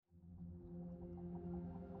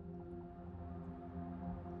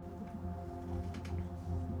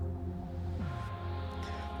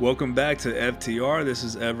Welcome back to FTR. This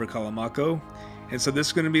is Ever Kalamako. And so this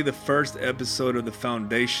is going to be the first episode of the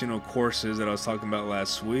foundational courses that I was talking about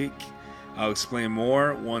last week. I'll explain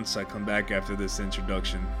more once I come back after this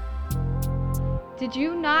introduction. Did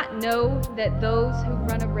you not know that those who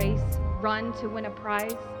run a race run to win a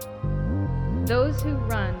prize? Those who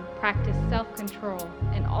run practice self-control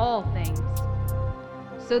in all things.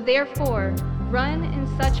 So therefore, run in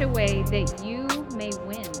such a way that you may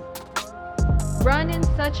win. Run in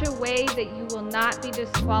such a way that you will not be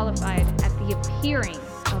disqualified at the appearing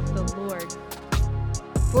of the Lord.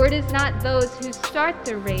 For it is not those who start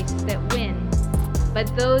the race that win, but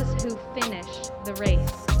those who finish the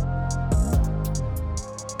race.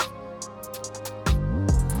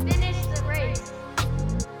 Finish the race.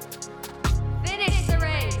 Finish the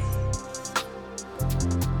race.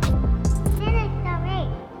 Finish the race.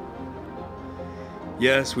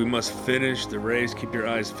 Yes, we must finish the race. Keep your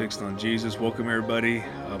eyes fixed on Jesus. Welcome, everybody.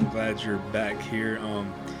 I'm glad you're back here.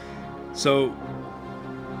 So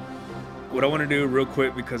what I want to do real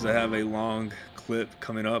quick, because I have a long clip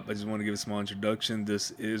coming up, I just want to give a small introduction. This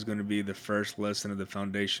is going to be the first lesson of the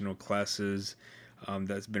foundational classes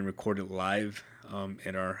that's been recorded live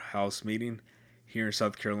at our house meeting here in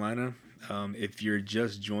South Carolina. If you're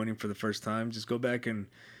just joining for the first time, just go back and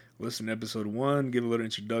listen to episode 1, give a little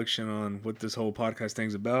introduction on what this whole podcast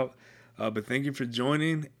thing's about. But thank you for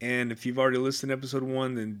joining. And if you've already listened to episode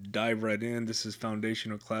 1, then dive right in. This is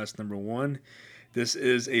foundational class number 1. This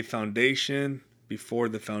is a foundation before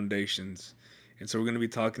the foundations. And so we're going to be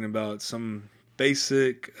talking about some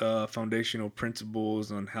basic foundational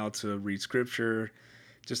principles on how to read scripture,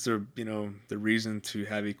 just the reason to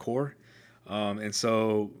have a core. And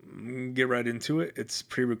so get right into it. It's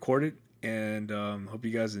pre-recorded, and hope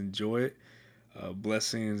you guys enjoy it.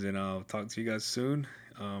 Blessings, and I'll talk to you guys soon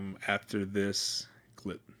after this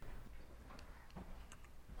clip.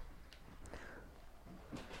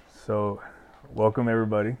 So, welcome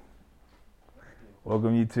everybody.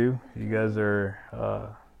 Welcome you too. You guys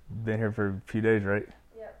are been here for a few days, right?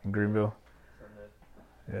 Yep. In Greenville.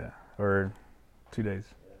 Sunday. Yeah, or 2 days.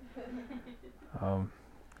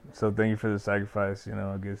 So thank you for the sacrifice.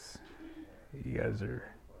 I guess you guys are.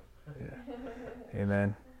 Yeah.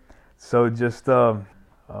 Amen. So just the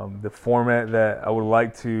format that I would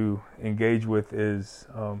like to engage with is,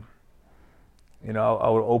 I would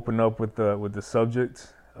open up with the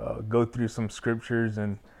subject, go through some scriptures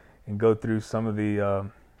and go through some of the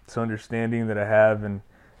some understanding that I have and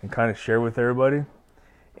kind of share with everybody.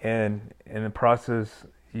 And in the process,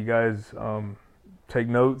 you guys take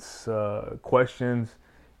notes, questions,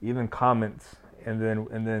 even comments. And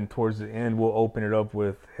then towards the end, we'll open it up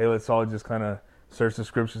with, hey, let's all just kind of search the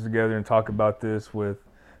scriptures together and talk about this with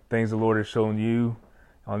things the Lord has shown you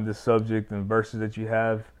on this subject and verses that you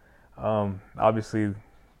have. Obviously,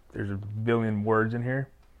 there's a billion words in here.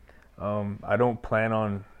 I don't plan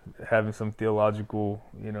on having some theological,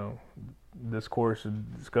 discourse or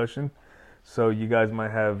discussion. So you guys might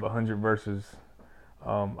have 100 verses.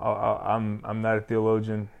 I'm not a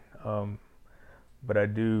theologian, but I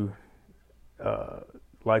do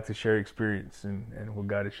like to share experience and what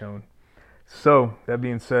God has shown. So that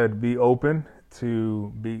being said, be open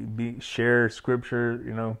to share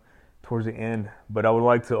scripture, towards the end. But I would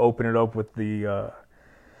like to open it up with the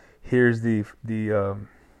here's the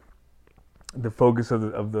focus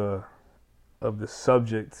of the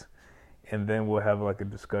subject, and then we'll have like a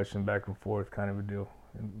discussion back and forth, kind of a deal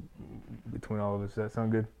between all of us. Does that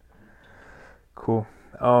sound good? Cool.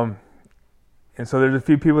 And so there's a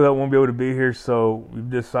few people that won't be able to be here, so we've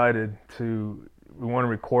decided we want to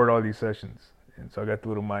record all these sessions. And so I got the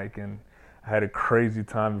little mic, and I had a crazy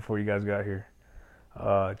time before you guys got here,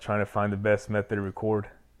 trying to find the best method to record.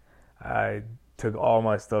 I took all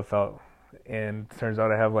my stuff out, and it turns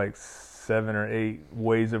out I have like 7 or 8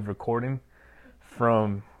 ways of recording,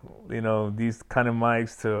 from these kind of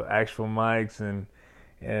mics to actual mics and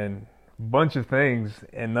a bunch of things,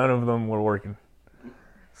 and none of them were working.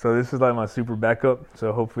 So this is like my super backup,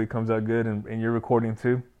 so hopefully it comes out good, and you're recording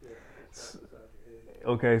too.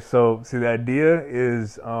 Okay, so see, the idea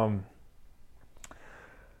is to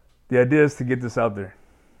get this out there.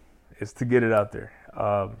 It's to get it out there.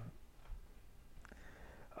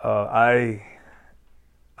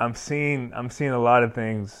 I'm seeing a lot of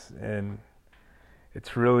things, and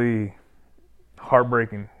it's really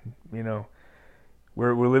heartbreaking.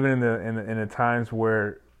 We're living in the times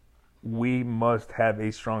where we must have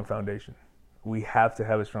a strong foundation. We have to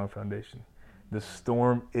have a strong foundation. The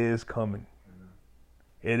storm is coming.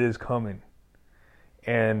 It is coming,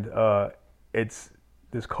 and it's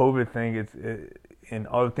this COVID thing. And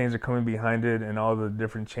all the things are coming behind it, and all the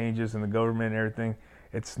different changes in the government and everything.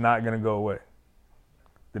 it's not going to go away.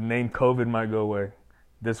 The name COVID might go away.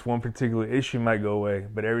 This one particular issue might go away,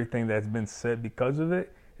 but everything that's been said because of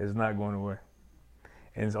it is not going away.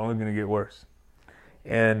 And it's only going to get worse.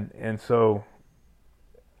 And so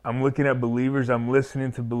I'm looking at believers, I'm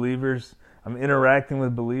listening to believers, I'm interacting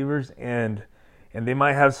with believers, and they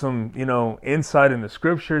might have some, insight in the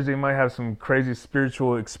scriptures, they might have some crazy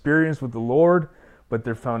spiritual experience with the Lord, but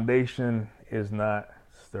their foundation is not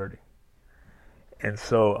sturdy. And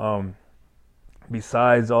so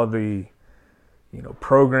besides all the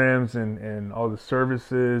programs and all the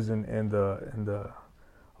services and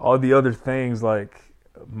all the other things, like,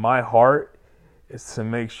 my heart is to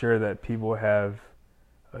make sure that people have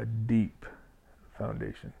a deep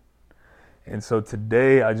foundation. And so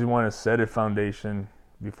today I just want to set a foundation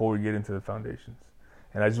before we get into the foundations.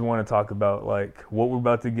 And I just want to talk about, like, what we're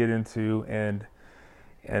about to get into and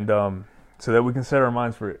so that we can set our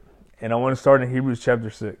minds for it. And I want to start in Hebrews chapter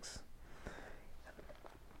 6.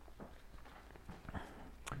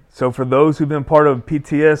 So for those who've been part of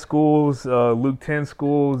PTS schools, Luke 10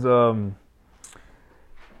 schools,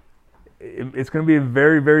 it's going to be a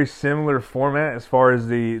very, very similar format as far as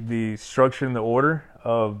the structure and the order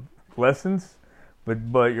of lessons,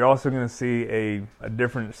 but you're also going to see a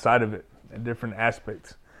different side of it, a different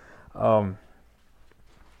aspect. And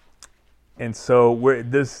so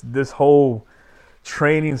this whole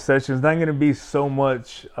training session is not going to be so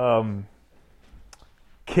much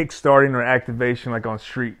kickstarting or activation like on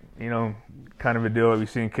street, kind of a deal that we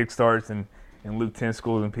see in Kickstarts and Luke 10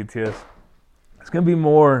 schools and PTS. It's going to be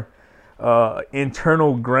more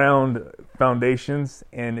internal ground foundations,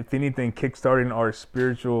 and if anything, kickstarting our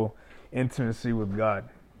spiritual intimacy with God.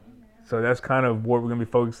 So that's kind of what we're going to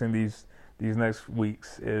be focusing these next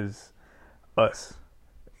weeks, is us.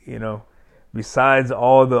 Besides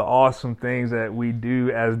all the awesome things that we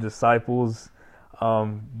do as disciples,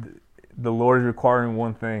 the Lord is requiring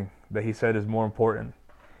one thing that He said is more important,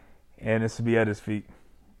 and it's to be at His feet.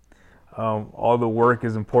 All the work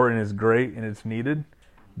is important, it's great, and it's needed,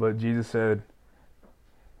 but Jesus said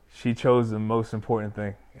she chose the most important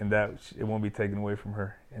thing, and that it won't be taken away from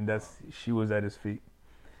her, and that's she was at His feet.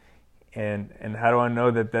 And how do I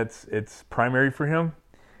know that it's primary for Him?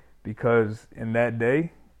 Because in that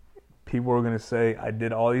day, people were going to say, I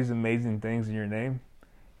did all these amazing things in your name,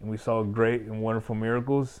 and we saw great and wonderful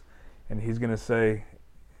miracles, and He's going to say,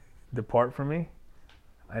 depart from me,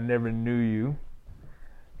 I never knew you.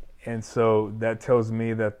 And so that tells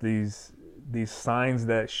me that these signs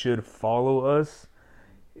that should follow us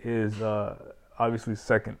is obviously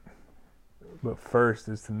second, but first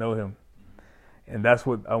is to know Him. And that's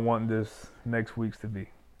what I want this next week's to be.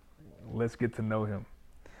 Let's get to know Him.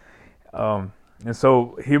 And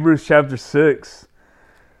so Hebrews chapter 6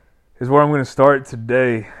 is where I'm going to start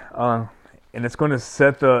today. And it's going to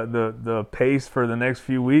set the pace for the next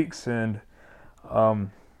few weeks. And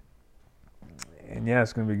yeah,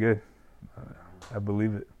 it's going to be good. I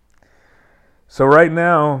believe it. So right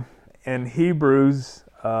now in Hebrews,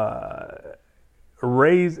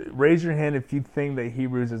 raise your hand if you think that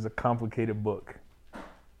Hebrews is a complicated book.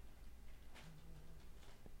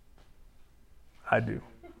 I do.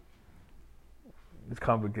 It's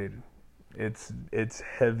complicated. It's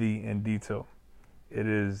heavy in detail. It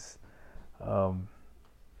is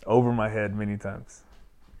over my head many times.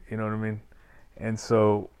 You know what I mean? And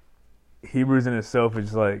so Hebrews in itself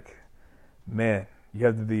is like, man, you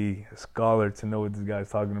have to be a scholar to know what this guy's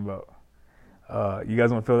talking about. You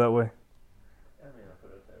guys want to feel that way? I mean, I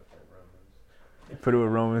put it there with Romans. Put it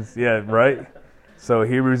with Romans, yeah, right? So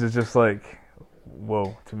Hebrews is just like,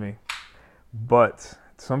 whoa, to me. But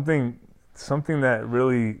something that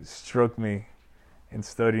really struck me in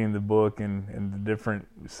studying the book and the different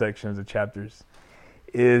sections of chapters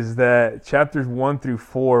is that chapters 1 through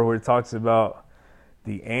 4, where it talks about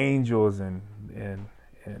the angels and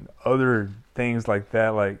other things like that,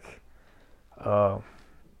 like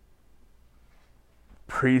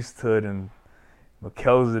priesthood and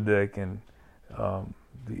Melchizedek and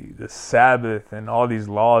the Sabbath and all these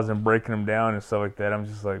laws and breaking them down and stuff like that. I'm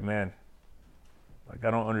just like, man, like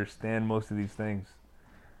I don't understand most of these things.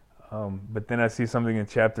 But then I see something in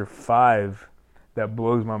chapter 5 that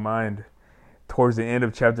blows my mind. Towards the end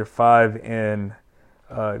of chapter 5 in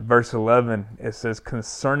verse 11, it says,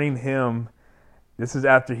 concerning Him, this is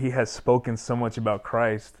after He has spoken so much about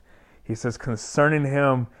Christ. He says, concerning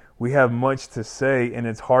Him, we have much to say, and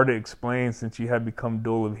it's hard to explain since you have become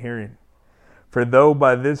dull of hearing. For though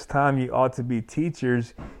by this time you ought to be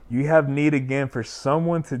teachers, you have need again for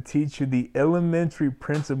someone to teach you the elementary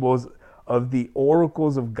principles of the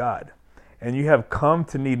oracles of God. And you have come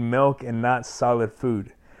to need milk and not solid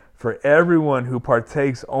food. For everyone who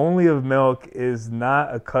partakes only of milk is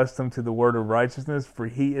not accustomed to the word of righteousness, for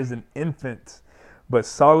he is an infant. But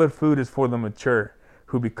solid food is for the mature,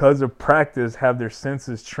 who because of practice have their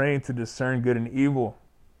senses trained to discern good and evil.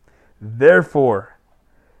 Therefore,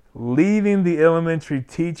 leaving the elementary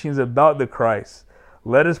teachings about the Christ,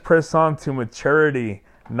 let us press on to maturity,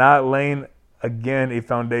 not laying again a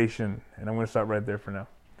foundation. And I'm going to stop right there for now.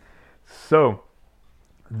 So,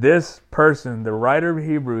 this person, the writer of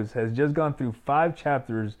Hebrews, has just gone through 5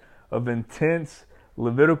 chapters of intense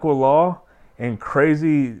Levitical law and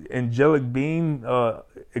crazy angelic being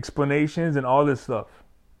explanations and all this stuff.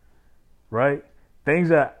 Right? Things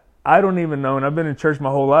that I don't even know, and I've been in church my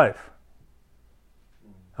whole life.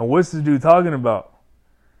 And what's this dude talking about?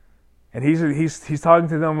 And he's talking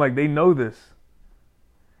to them like they know this.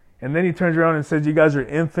 And then he turns around and says, you guys are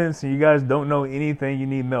infants and you guys don't know anything, you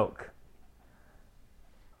need milk.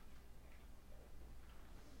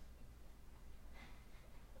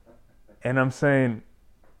 And I'm saying,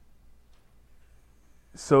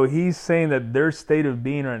 so he's saying that their state of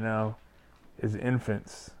being right now is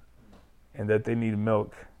infants and that they need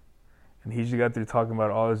milk. And he just got through talking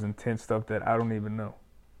about all this intense stuff that I don't even know.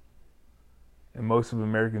 And most of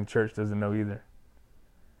American church doesn't know either.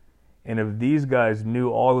 And if these guys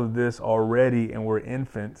knew all of this already and were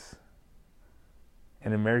infants,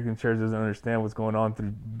 and American church doesn't understand what's going on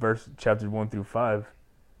through chapters 1 through 5,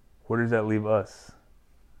 where does that leave us?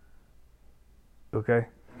 Okay?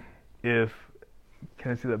 Can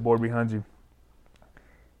I see that board behind you?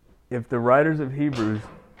 If the writers of Hebrews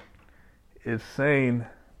is saying,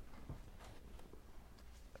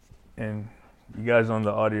 and you guys on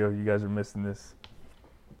the audio, you guys are missing this.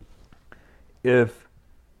 If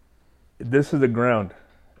this is the ground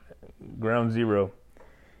zero,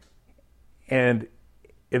 and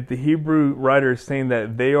if the Hebrew writer is saying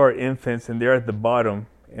that they are infants and they're at the bottom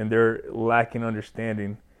and they're lacking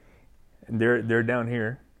understanding, and they're down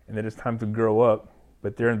here, and that it's time to grow up,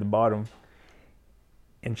 but they're in the bottom.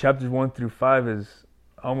 And chapters 1 through 5 is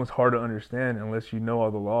almost hard to understand unless you know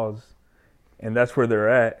all the laws, and that's where they're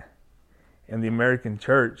at. And the American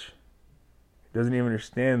church doesn't even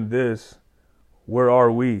understand this. Where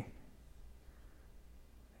are we?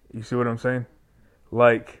 You see what I'm saying?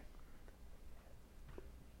 Like,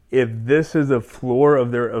 if this is the floor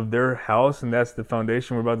of their house and that's the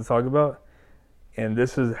foundation we're about to talk about, and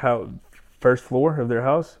this is how first floor of their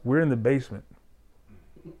house, we're in the basement.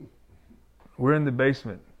 We're in the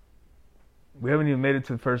basement. We haven't even made it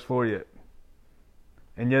to the first floor yet.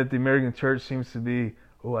 And yet the American church seems to be,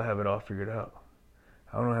 oh, I have it all figured out.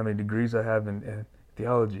 I don't know how many degrees I have in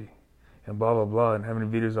theology and blah, blah, blah, and how many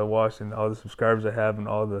videos I watched and all the subscribers I have and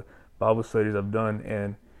all the Bible studies I've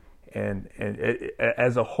done. And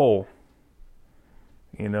as a whole,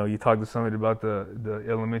 you know, you talk to somebody about the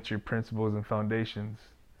elementary principles and foundations,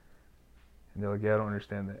 and they're like, yeah, I don't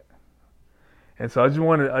understand that. And so I just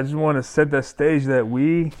want to set that stage that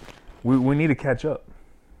we need to catch up.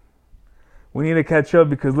 We need to catch up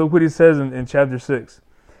because look what he says in chapter 6.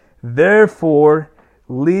 Therefore,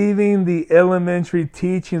 leaving the elementary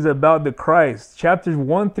teachings about the Christ. Chapters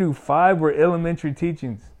 1 through 5 were elementary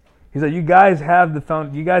teachings. He's like, you guys have the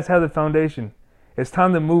foundation. It's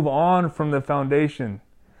time to move on from the foundation.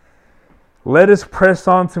 Let us press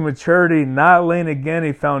on to maturity, not laying again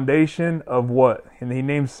a foundation of what? And he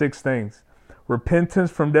names 6 things. Repentance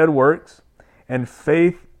from dead works, and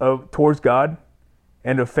faith towards God,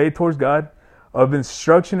 of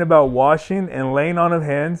instruction about washing and laying on of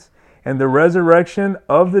hands, and the resurrection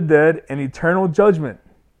of the dead and eternal judgment.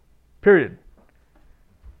 Period.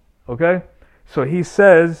 Okay? So he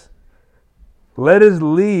says, let us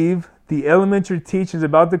leave the elementary teachings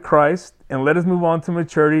about the Christ and let us move on to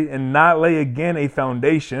maturity and not lay again a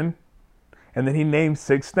foundation. And then he names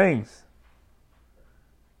 6 things.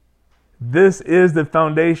 This is the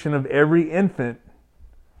foundation of every infant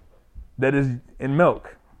that is in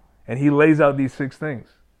milk. And he lays out these 6 things.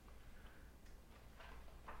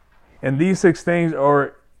 And these 6 things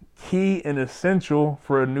are key and essential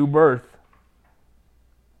for a new birth.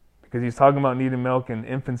 Because he's talking about needing milk in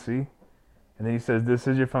infancy. And then he says, this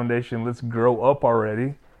is your foundation. Let's grow up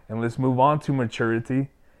already. And let's move on to maturity.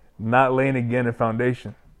 Not laying again a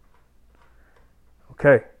foundation.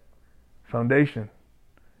 Okay. Foundation.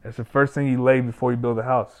 That's the first thing you lay before you build a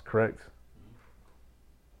house, correct?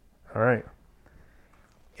 All right.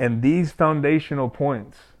 And these foundational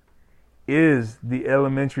points is the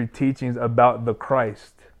elementary teachings about the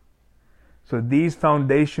Christ. So these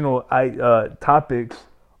foundational topics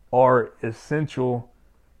are essential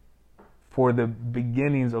for the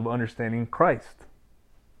beginnings of understanding Christ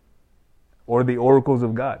or the oracles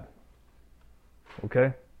of God.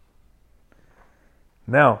 Okay?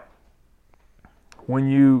 Now, when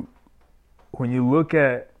you look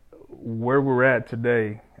at where we're at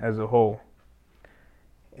today as a whole,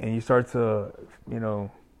 and you start to,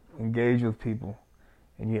 engage with people,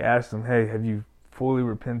 and you ask them, hey, have you fully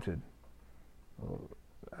repented? Well,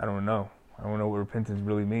 I don't know. I don't know what repentance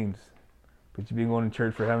really means. But you've been going to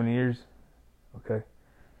church for how many years? Okay.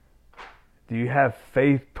 Do you have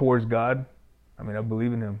faith towards God? I mean, I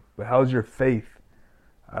believe in Him. But how's your faith?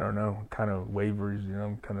 I don't know. Kind of wavers,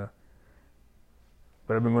 But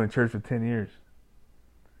I've been going to church for 10 years.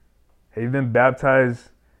 Have you been baptized,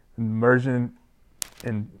 immersion,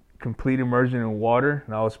 in complete immersion in water?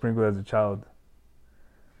 And I was sprinkled as a child.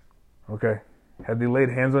 Okay. Have they laid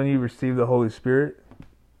hands on you, received the Holy Spirit?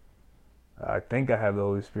 I think I have the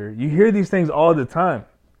Holy Spirit. You hear these things all the time.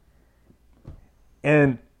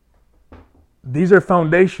 And these are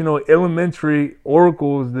foundational, elementary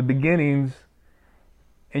oracles, the beginnings.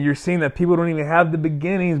 And you're seeing that people don't even have the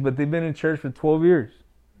beginnings, but they've been in church for 12 years,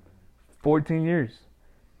 14 years,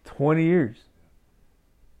 20 years.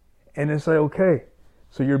 And it's like, okay,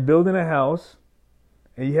 so you're building a house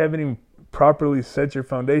and you haven't even properly set your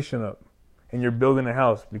foundation up. And you're building a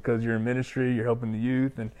house because you're in ministry, you're helping the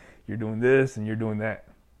youth, and you're doing this and you're doing that.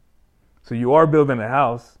 So you are building a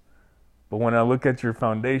house, but when I look at your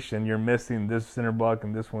foundation, you're missing this center block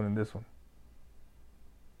and this one and this one.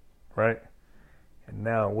 Right? And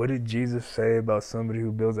now, what did Jesus say about somebody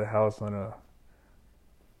who builds a house on a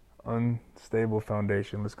unstable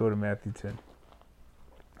foundation? Let's go to Matthew 10.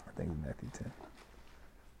 I think it's Matthew 10.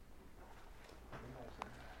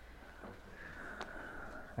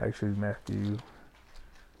 Actually, Matthew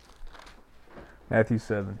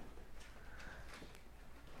 7.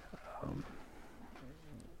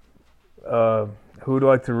 Who would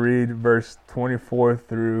like to read verse 24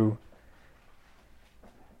 through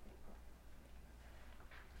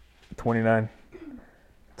 29?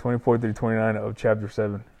 24 through 29 of chapter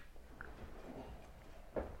 7.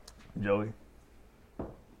 Joey.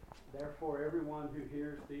 Therefore, everyone who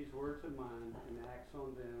hears these words of mine and acts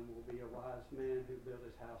on them will be a wise man who built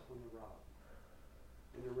his house on the rock.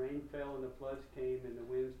 And the rain fell, and the floods came, and the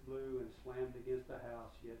winds blew and slammed against the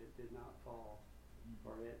house, yet it did not fall,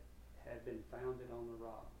 for it had been founded on the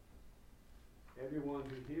rock. Everyone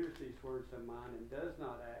who hears these words of mine and does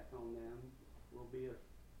not act on them will be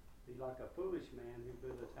like a foolish man who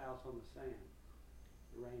built his house on the sand.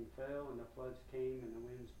 The rain fell, and the floods came, and the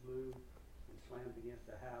winds blew and slammed against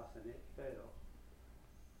the house, and it fell,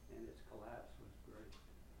 and its collapse was great.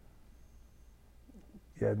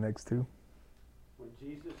 Yeah, next two. When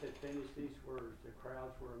Jesus had finished these words, the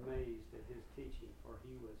crowds were amazed at his teaching, for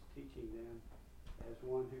he was teaching them as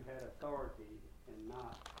one who had authority and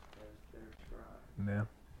not as their scribe.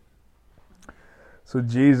 Yeah. So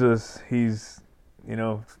Jesus, he's,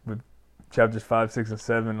 with chapters 5, 6, and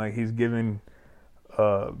 7, like he's giving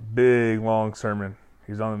a big, long sermon.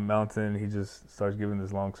 He's on the mountain. He just starts giving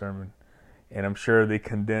this long sermon. And I'm sure they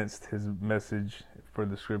condensed his message for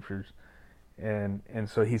the scriptures. And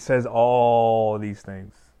so he says all these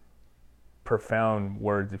things, profound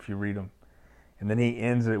words if you read them. And then he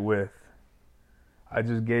ends it with, I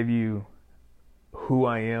just gave you who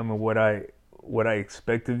I am and what I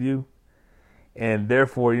expect of you. And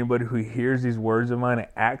therefore, anybody who hears these words of mine and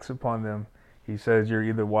acts upon them, he says, you're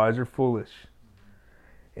either wise or foolish.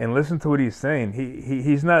 And listen to what he's saying.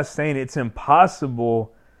 He's not saying it's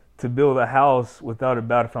impossible to build a house without a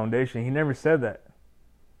bad foundation. He never said that.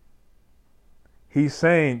 He's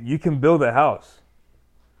saying you can build a house,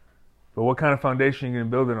 but what kind of foundation are you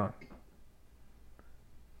going to build it on?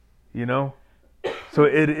 So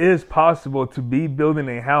it is possible to be building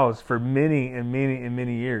a house for many and many and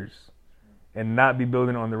many years and not be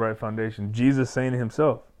building on the right foundation. Jesus saying to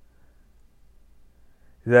himself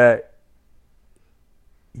that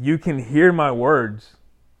you can hear my words,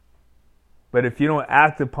 but if you don't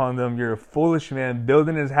act upon them, you're a foolish man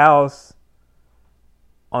building his house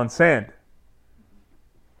on sand.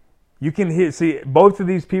 You can see, both of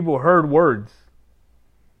these people heard words,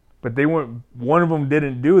 but they weren't. One of them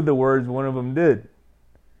didn't do the words, one of them did.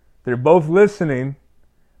 They're both listening,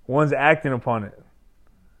 one's acting upon it.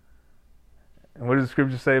 And what does the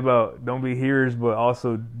scripture say about don't be hearers, but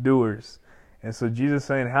also doers? And so Jesus is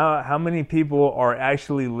saying, how many people are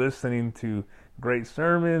actually listening to great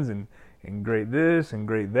sermons and great this and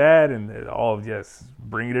great that and all, yes,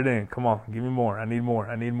 bring it in. Come on, give me more. I need more.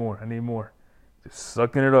 I need more. I need more. Just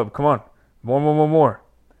sucking it up. Come on. More.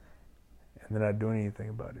 And they're not doing anything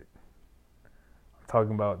about it. I'm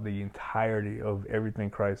talking about the entirety of everything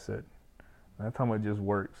Christ said. I'm not talking about just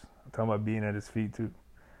works. I'm talking about being at his feet too.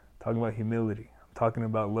 I'm talking about humility. I'm talking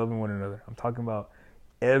about loving one another. I'm talking about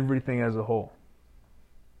everything as a whole.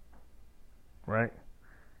 right?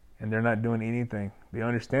 And they're not doing anything. They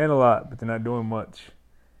understand a lot, but they're not doing much.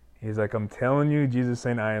 He's like, I'm telling you, Jesus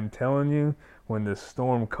saying, I am telling you, when the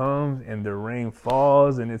storm comes and the rain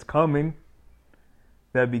falls, and it's coming,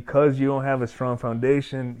 that because you don't have a strong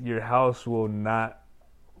foundation, your house will not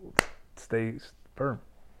stay firm.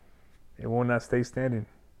 It will not stay standing.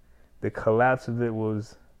 The collapse of it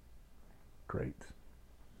was great.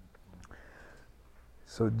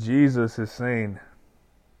 So Jesus is saying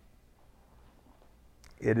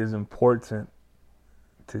it is important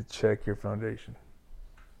to check your foundation.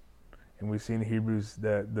 And we see in Hebrews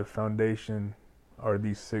that the foundation are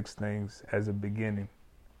these 6 things as a beginning.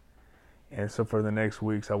 And so for the next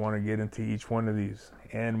weeks, I want to get into each one of these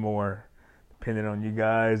and more, depending on you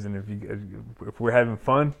guys. And if we're having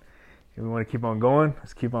fun, if we want to keep on going,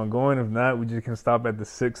 let's keep on going. If not, we just can stop at the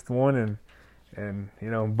 6th one. And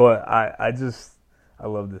you know, but I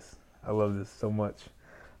love this. I love this so much.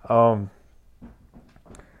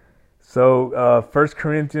 So 1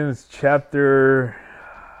 Corinthians chapter,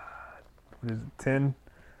 what is it, 10?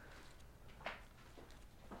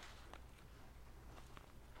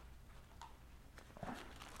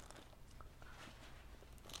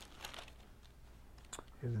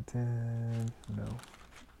 Is it 10? No.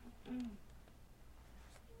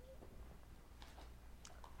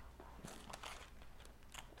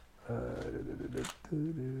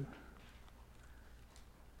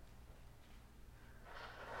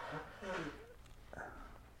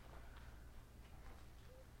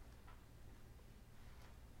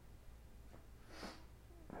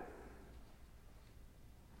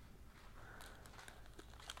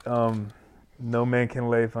 No man can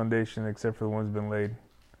lay a foundation except for the one's been laid.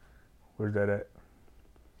 Where's that at?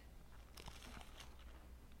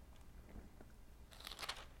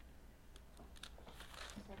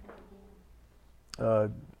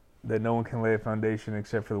 That no one can lay a foundation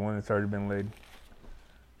except for the one that's already been laid.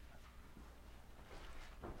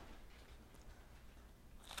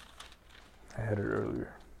 I had it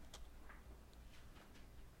earlier.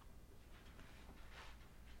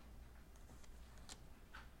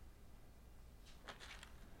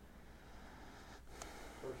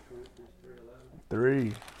 First Corinthians 3:11.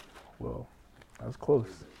 3. Well, that was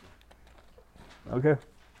close. Okay.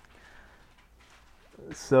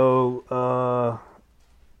 So,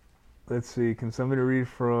 let's see. Can somebody read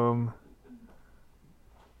from...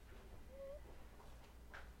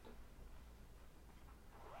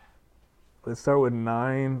 Let's start with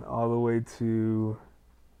 9 all the way to...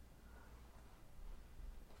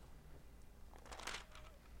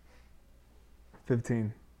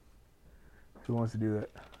 15. Who wants to do that?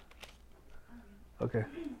 Okay.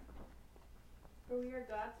 For we are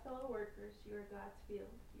God's fellow workers, you are God's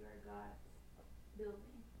field, you are God's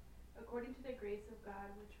building. According to the grace of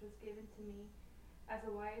God which was given to me, as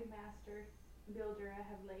a wise master builder I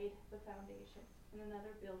have laid the foundation, and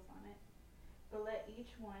another builds on it. But let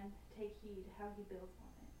each one take heed how he builds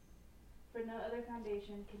on it. For no other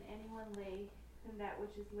foundation can anyone lay than that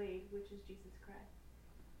which is laid, which is Jesus Christ.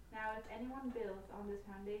 Now if anyone builds on this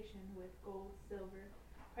foundation with gold, silver,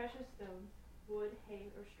 precious stones, wood, hay,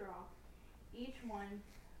 or straw, each one's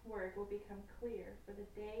work will become clear, for the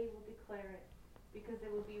day will declare it, because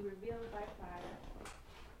it will be revealed by fire,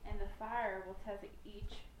 and the fire will test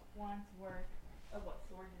each one's work of what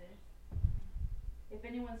sort it is. If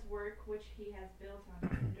anyone's work which he has built on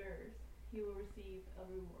endures, he will receive a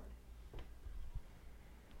reward.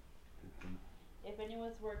 If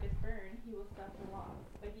anyone's work is burned, he will suffer loss,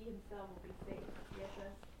 but he himself will be saved,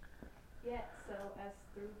 yet so as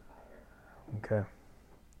through fire. Okay.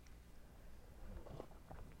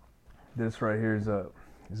 This right here is a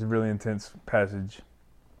really intense passage.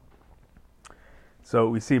 So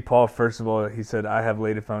we see Paul, first of all, he said, I have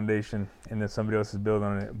laid a foundation, and then somebody else has built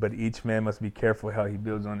on it, but each man must be careful how he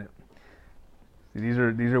builds on it. See, these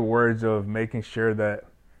are words of making sure that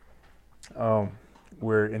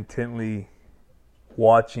we're intently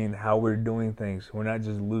watching how we're doing things. We're not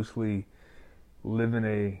just loosely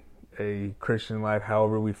living a Christian life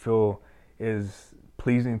however we feel is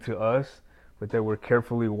pleasing to us, but that we're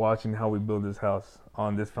carefully watching how we build this house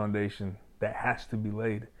on this foundation that has to be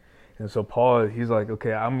laid. And so Paul, he's like,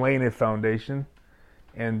 okay, I'm laying a foundation,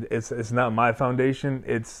 and it's not my foundation,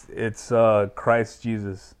 it's Christ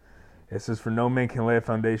Jesus. It says, for no man can lay a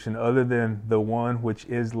foundation other than the one which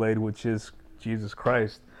is laid, which is Jesus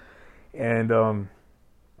Christ. And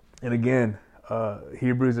again,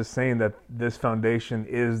 Hebrews is saying that this foundation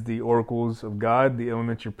is the oracles of God, the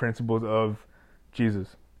elementary principles of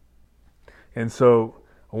Jesus. And so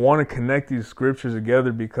I want to connect these scriptures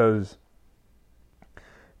together because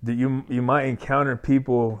you might encounter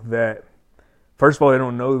people that, first of all, they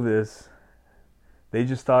don't know this, they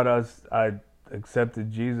just thought I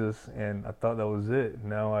accepted Jesus and I thought that was it.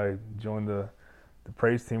 Now I joined the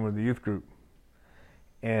praise team or the youth group.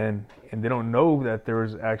 And they don't know that there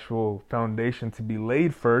was actual foundation to be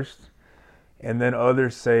laid first. And then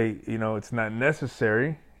others say, it's not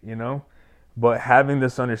necessary, But having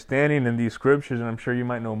this understanding in these scriptures, and I'm sure you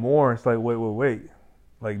might know more, it's like, wait.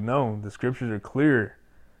 Like, no, the scriptures are clear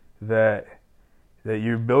that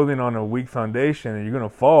you're building on a weak foundation and you're going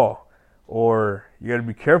to fall. Or you got to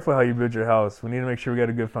be careful how you build your house. We need to make sure we got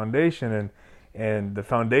a good foundation. And the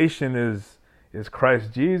foundation is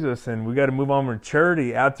Christ Jesus. And we got to move on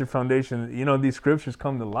maturity after foundation. These scriptures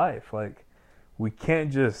come to life. Like, we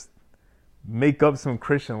can't just make up some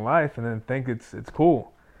Christian life and then think it's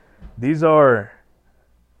cool. It's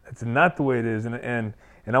not the way it is. And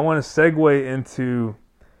I want to segue into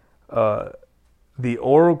the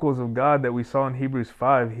oracles of God that we saw in Hebrews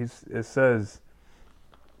 5. It says,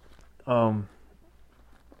 you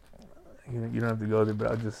don't have to go there,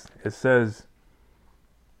 but it says,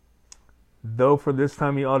 though for this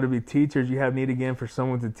time you ought to be teachers, you have need again for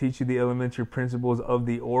someone to teach you the elementary principles of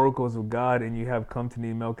the oracles of God, and you have come to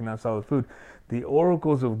need milk and not solid food. The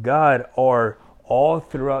oracles of God are all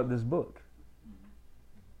throughout this book.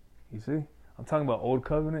 You see? I'm talking about Old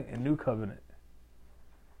Covenant and New Covenant.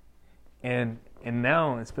 And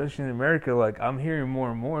now, especially in America, like, I'm hearing more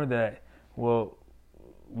and more that, well,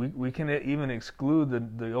 we can even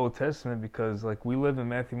exclude the Old Testament because, like, we live in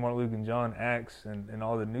Matthew, Mark, Luke, and John, Acts, and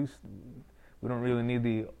all the new. We don't really need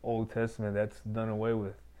the Old Testament. That's done away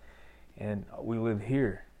with. And we live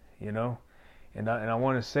here, And I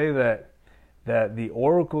want to say that the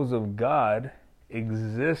oracles of God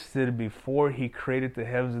existed before He created the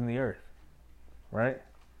heavens and the earth. Right?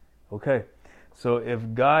 Okay. So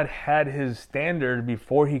if God had His standard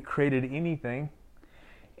before He created anything,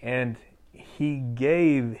 and He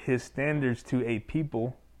gave His standards to a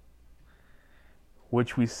people,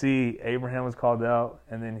 which we see Abraham was called out,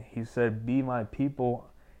 and then He said, be my people,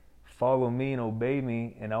 follow me and obey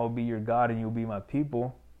me, and I will be your God and you'll be my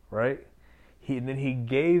people, right? And then He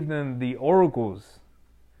gave them the oracles.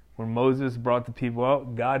 When Moses brought the people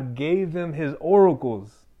out, God gave them His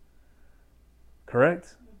oracles.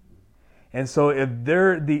 Correct? And so if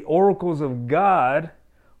they're the oracles of God,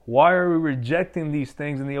 why are we rejecting these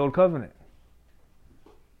things in the Old Covenant?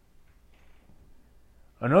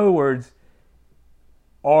 In other words,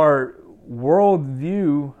 our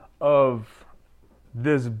worldview of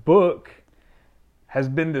this book has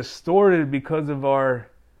been distorted because of our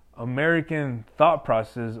American thought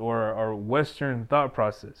process or our Western thought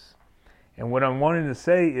process. And what I'm wanting to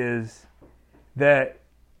say is that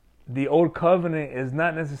the Old Covenant is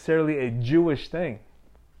not necessarily a Jewish thing.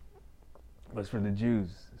 It's for the Jews.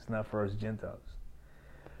 It's not for us Gentiles.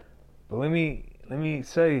 But let me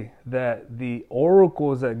say that the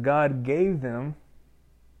oracles that God gave them,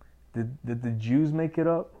 did the Jews make it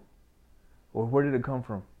up? Or where did it come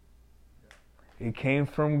from? It came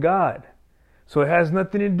from God. So it has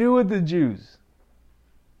nothing to do with the Jews.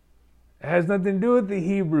 It has nothing to do with the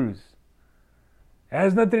Hebrews. It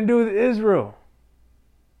has nothing to do with Israel.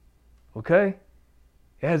 Okay?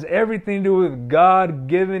 It has everything to do with God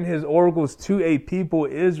giving His oracles to a people,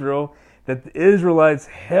 Israel, that the Israelites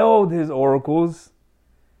held His oracles,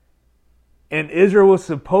 and Israel was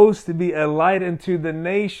supposed to be a light unto the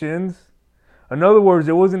nations. In other words,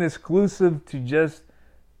 it wasn't exclusive to just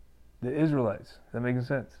the Israelites. Is that making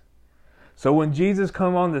sense? So when Jesus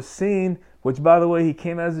come on the scene, which by the way, He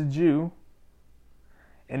came as a Jew,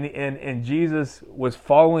 and Jesus was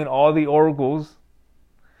following all the oracles,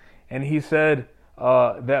 and He said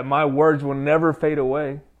that my words will never fade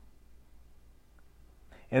away.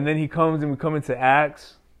 And then He comes and we come into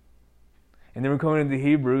Acts, and then we're coming into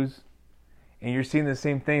Hebrews, and you're seeing the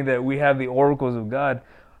same thing, that we have the oracles of God.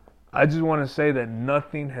 I just want to say that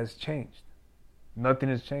nothing has changed. Nothing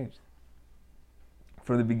has changed.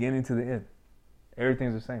 From the beginning to the end.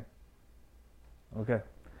 Everything's the same. Okay.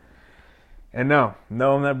 And no,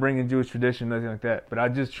 I'm not bringing Jewish tradition, nothing like that. But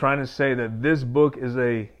I'm just trying to say that this book is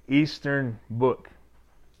a Eastern book.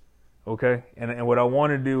 Okay? And what I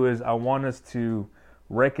want to do is I want us to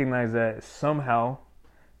recognize that somehow,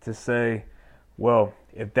 to say, well,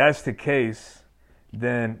 if that's the case,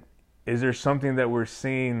 then is there something that we're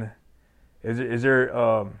seeing? Is there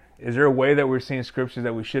a way that we're seeing scriptures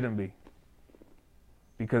that we shouldn't be?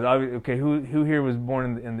 Because okay, who here was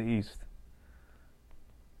born in the East?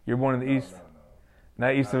 You're born in the East,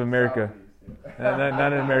 not east of America,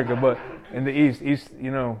 not in America, but in the East,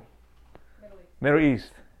 Middle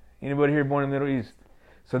East. Anybody here born in the Middle East?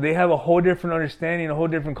 So they have a whole different understanding, a whole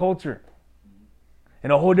different culture,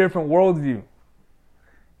 and a whole different worldview.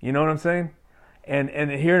 You know what I'm saying? And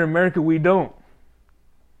here in America, we don't.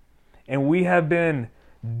 And we have been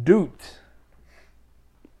duped.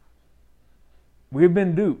 We've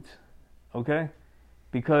been duped, okay?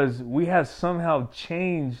 Because we have somehow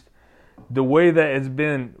changed the way that it's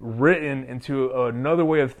been written into another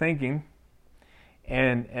way of thinking.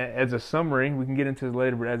 And as a summary, we can get into this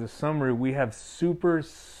later, but as a summary, we have super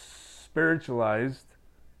spiritualized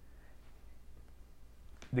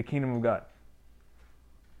the kingdom of God.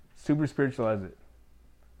 Super spiritualize it.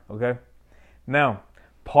 Okay? Now,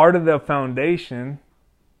 part of the foundation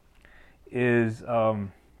is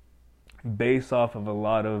based off of a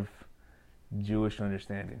lot of Jewish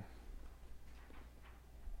understanding.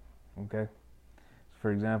 Okay?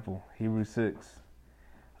 For example, Hebrews 6.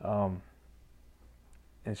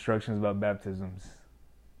 Instructions about baptisms.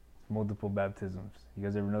 Multiple baptisms. You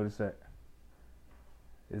guys ever notice that?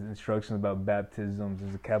 It's instructions about baptisms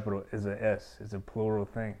is a capital, is a S. It's a plural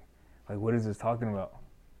thing. Like, what is this talking about?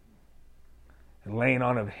 Laying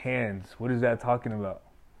on of hands. What is that talking about?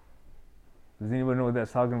 Does anybody know what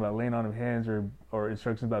that's talking about? Laying on of hands or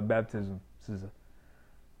instructions about baptism?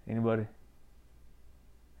 Anybody?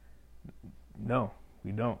 No,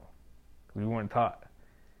 we don't. We weren't taught.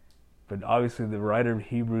 But obviously the writer of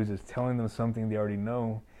Hebrews is telling them something they already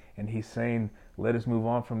know. And he's saying, let us move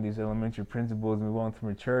on from these elementary principles, move on to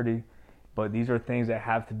maturity. But these are things that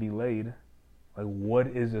have to be laid. Like, what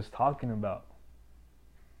is this talking about?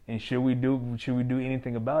 And should we do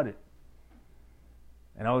anything about it?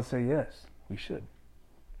 And I would say yes, we should.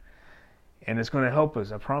 And it's going to help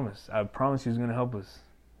us, I promise. I promise you it's going to help us.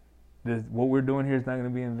 What we're doing here is not going to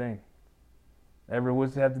be in vain.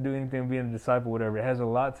 What's it have to do anything with being a disciple, whatever? It has a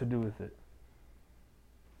lot to do with it.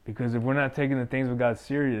 Because if we're not taking the things of God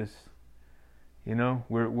serious, you know,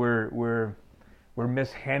 we're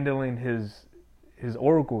mishandling his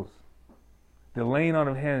oracles. The laying on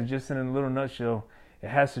of hands, just in a little nutshell, it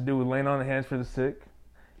has to do with laying on the hands for the sick,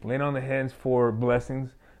 laying on the hands for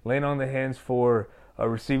blessings, laying on the hands for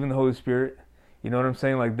receiving the Holy Spirit. You know what I'm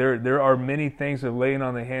saying? Like there are many things of laying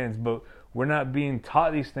on the hands, but we're not being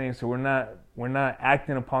taught these things, so we're not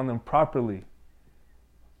acting upon them properly.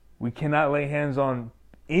 We cannot lay hands on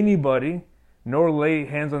anybody, nor lay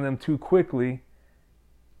hands on them too quickly.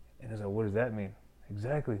 And it's like, what does that mean?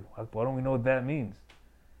 Exactly. Why don't we know what that means?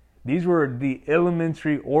 These were the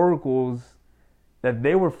elementary oracles that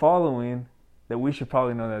they were following, that we should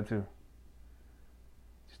probably know that too.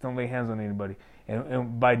 Just don't lay hands on anybody.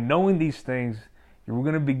 And by knowing these things, you're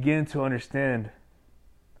going to begin to understand,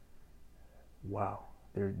 wow,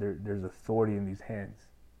 there's authority in these hands.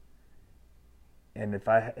 And if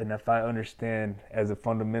I understand as a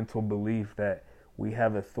fundamental belief that we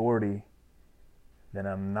have authority, then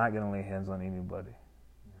I'm not going to lay hands on anybody.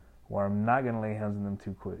 Or I'm not going to lay hands on them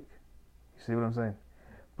too quick. You see what I'm saying?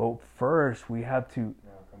 But first, we have to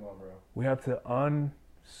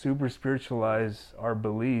super spiritualize our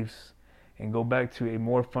beliefs and go back to a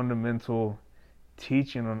more fundamental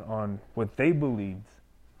teaching on what they believed.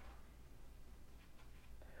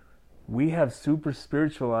 We have super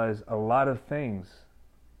spiritualized a lot of things.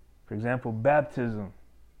 For example, baptism.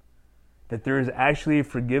 That there is actually a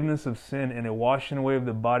forgiveness of sin and a washing away of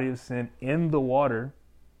the body of sin in the water.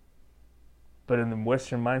 But in the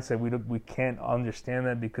Western mindset, we can't understand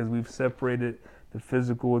that because we've separated the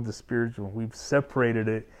physical with the spiritual. We've separated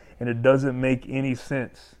it, and it doesn't make any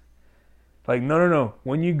sense. Like, no.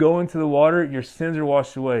 When you go into the water, your sins are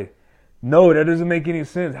washed away. No, that doesn't make any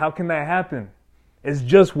sense. How can that happen? It's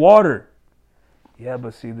just water. Yeah,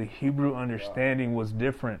 but see, the Hebrew understanding was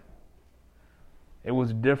different. It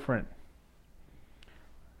was different.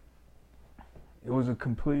 It was a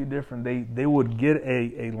completely different. They would get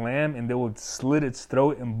a lamb and they would slit its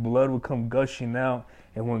throat and blood would come gushing out.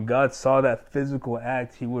 And when God saw that physical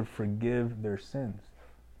act, He would forgive their sins.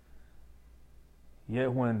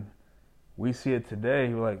 Yet when we see it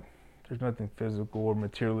today, we're like, there's nothing physical or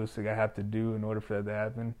materialistic I have to do in order for that to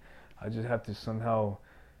happen. I just have to somehow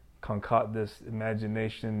concoct this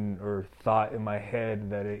imagination or thought in my head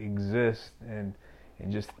that it exists and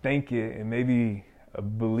just think it and maybe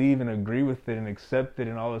believe and agree with it and accept it,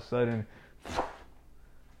 and all of a sudden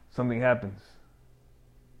something happens.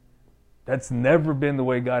 That's never been the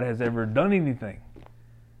way God has ever done anything.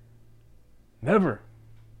 Never.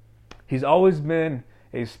 He's always been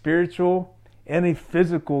a spiritual and a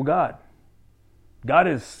physical God. God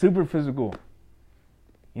is super physical.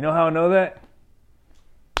 You know how I know that?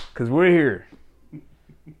 Because we're here.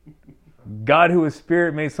 God, who is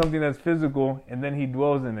spirit, made something that's physical, and then He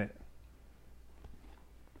dwells in it.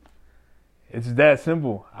 It's that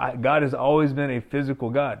simple. God has always been a physical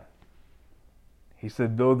God. He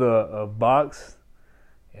said, build a box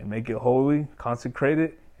and make it holy, consecrate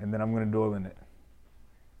it, and then I'm going to dwell in it.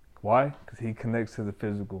 Why? Because he connects to the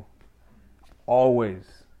physical.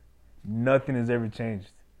 Always. Nothing has ever changed.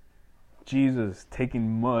 Jesus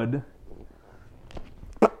taking mud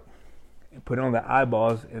and put it on the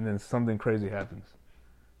eyeballs, and then something crazy happens.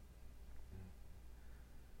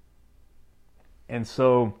 And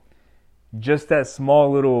so just that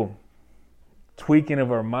small little tweaking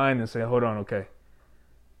of our mind and say, hold on, okay.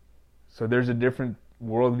 So there's a different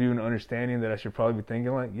worldview and understanding that I should probably be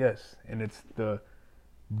thinking like? Yes. And it's the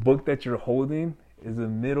book that you're holding is a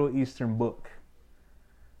Middle Eastern book.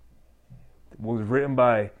 It was written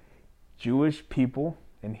by Jewish people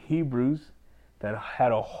and Hebrews that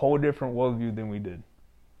had a whole different worldview than we did.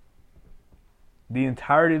 The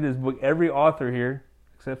entirety of this book, every author here,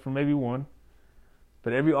 except for maybe one,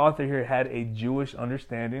 but every author here had a Jewish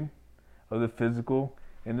understanding of the physical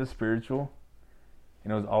and the spiritual,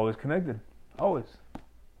 and it was always connected. Always.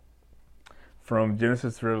 From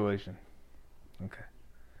Genesis to Revelation. Okay.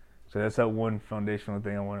 So that's that one foundational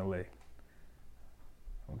thing I want to lay.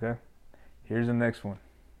 Okay? Here's the next one.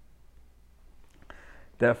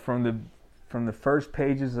 That from the first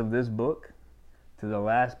pages of this book to the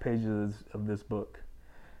last pages of this book,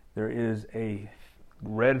 there is a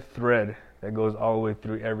red thread that goes all the way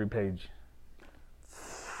through every page.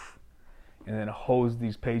 And then it holds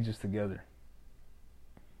these pages together.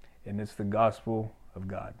 And it's the gospel of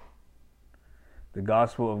God. The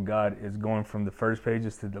gospel of God is going from the first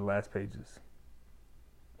pages to the last pages.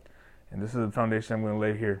 And this is the foundation I'm going to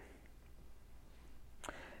lay here.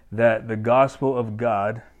 That the gospel of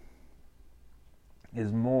God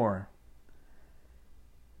is more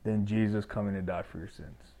than Jesus coming to die for your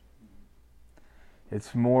sins.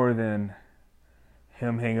 It's more than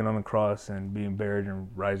him hanging on the cross and being buried and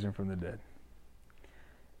rising from the dead.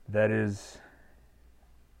 That is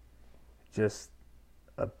just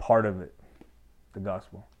a part of it, the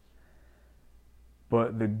gospel.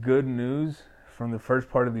 But the good news from the first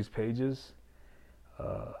part of these pages,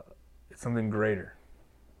 it's something greater.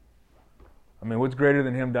 I mean, what's greater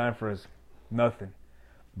than him dying for us? Nothing.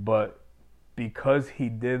 But because he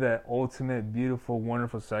did that ultimate, beautiful,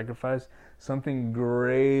 wonderful sacrifice, something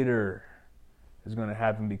greater is going to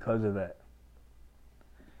happen because of that.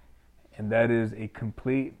 And that is a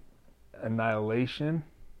complete annihilation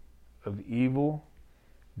of evil,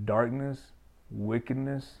 darkness,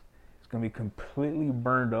 wickedness. It's going to be completely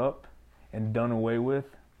burned up and done away with.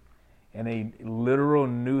 And a literal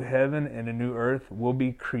new heaven and a new earth will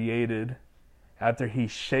be created after he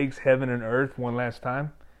shakes heaven and earth one last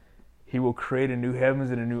time. He will create a new heavens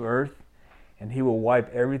and a new earth, and he will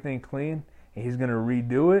wipe everything clean, and he's going to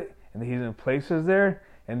redo it, and he's going to place us there,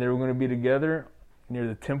 and they're going to be together near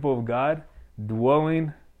the temple of God,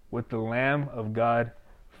 dwelling with the Lamb of God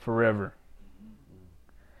forever.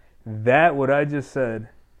 That, what I just said,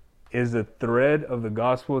 is the thread of the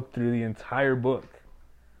gospel through the entire book.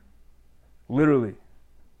 Literally.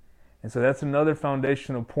 And so that's another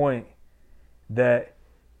foundational point, that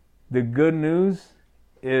the good news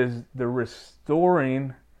is the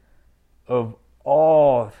restoring of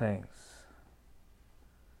all things.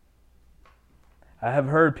 I have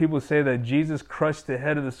heard people say that Jesus crushed the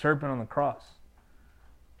head of the serpent on the cross.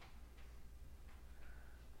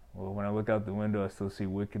 Well, when I look out the window, I still see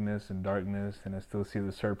wickedness and darkness, and I still see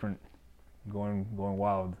the serpent going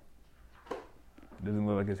wild. It doesn't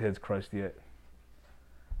look like his head's crushed yet.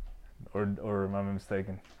 Or am I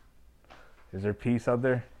mistaken? Is there peace out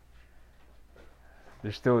there?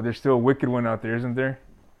 There's still a wicked one out there, isn't there?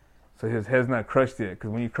 So his head's not crushed yet. Because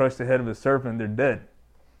when you crush the head of a serpent, they're dead.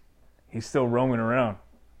 He's still roaming around.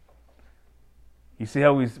 You see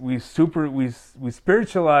how we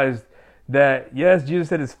spiritualized that, yes, Jesus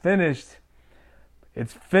said it's finished.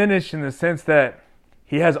 It's finished in the sense that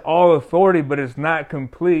he has all authority, but it's not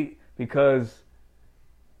complete because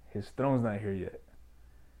his throne's not here yet.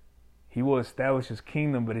 He will establish his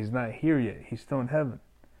kingdom, but he's not here yet. He's still in heaven.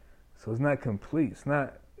 So it's not complete. It's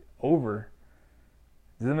not over.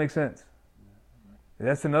 Does that make sense?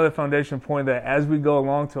 That's another foundation point, that as we go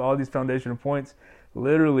along to all these foundational points,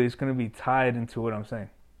 literally it's going to be tied into what I'm saying.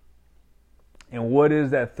 And what is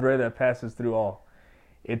that thread that passes through all?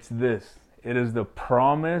 It's this. It is the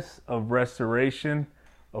promise of restoration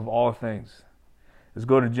of all things. Let's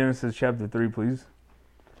go to Genesis chapter 3, please.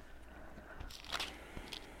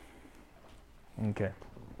 Okay.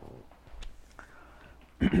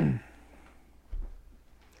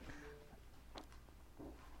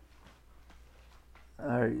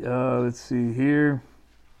 All right, let's see here.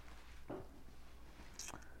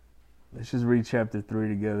 Let's just read chapter 3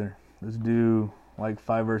 together. Let's do like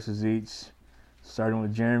 5 verses each, starting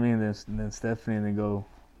with Jeremy and then Stephanie, and then go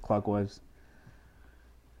clockwise.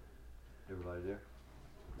 Everybody there?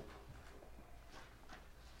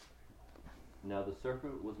 Now the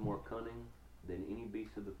serpent was more cunning than any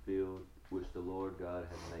beast of the field which the Lord God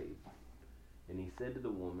had made. And he said to the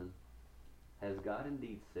woman, Has God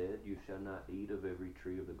indeed said, You shall not eat of every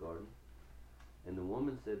tree of the garden? And the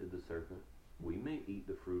woman said to the serpent, We may eat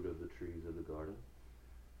the fruit of the trees of the garden,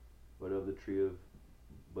 but of the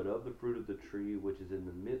fruit of the tree which is in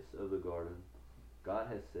the midst of the garden, God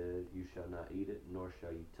has said, You shall not eat it, nor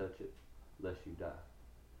shall you touch it, lest you die.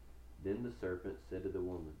 Then the serpent said to the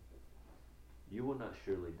woman, You will not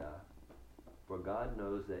surely die, for God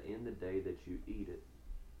knows that in the day that you eat it,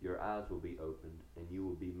 your eyes will be opened, and you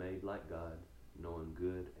will be made like God, knowing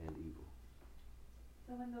good and evil.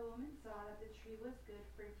 So when the woman saw that the tree was good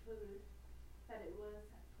for food, that it was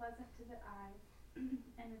pleasant to the eyes,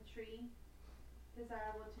 and the tree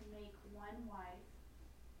desirable to make one wise,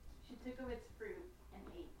 she took of its fruit and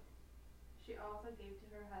ate. She also gave to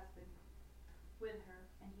her husband with her,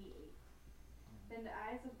 and he ate. Then the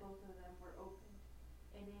eyes of both of them were opened,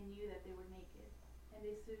 and they knew that they were naked. And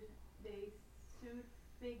they sewed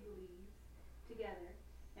fig leaves together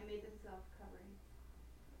and made themselves coverings.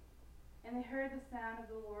 And they heard the sound of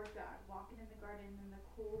the Lord God walking in the garden in the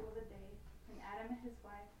cool of the day. And Adam and his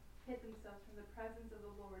wife hid themselves from the presence of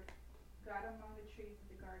the Lord God among the trees of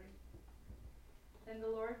the garden. Then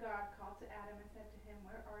the Lord God called to Adam and said to him,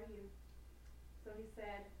 Where are you? So he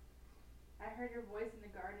said, I heard your voice in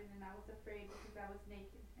the garden, and I was afraid because I was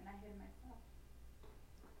naked, and I hid myself.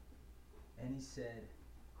 And he said,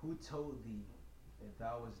 Who told thee that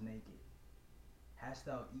thou was naked? Hast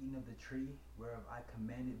thou eaten of the tree whereof I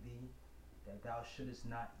commanded thee that thou shouldest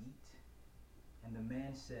not eat? And the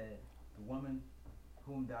man said, The woman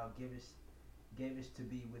whom thou gavest to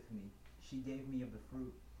be with me, she gave me of the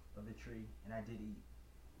fruit of the tree, and I did eat.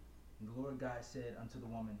 And the Lord God said unto the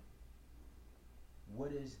woman,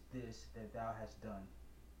 What is this that thou hast done?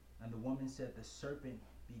 And the woman said, The serpent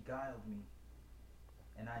beguiled me,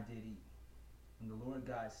 and I did eat. And the Lord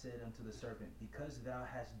God said unto the serpent, Because thou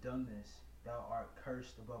hast done this, thou art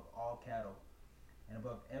cursed above all cattle, and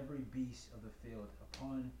above every beast of the field.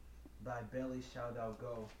 Upon thy belly shalt thou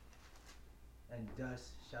go, and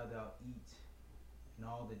dust shalt thou eat in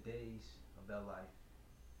all the days of thy life.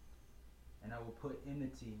 And I will put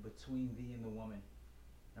enmity between thee and the woman,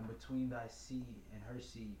 and between thy seed and her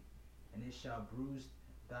seed, and it shall bruise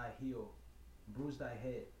thy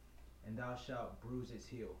head, and thou shalt bruise its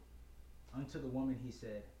heel. Unto the woman he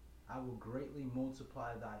said, I will greatly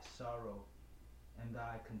multiply thy sorrow and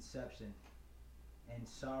thy conception, and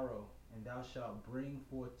sorrow, and thou shalt bring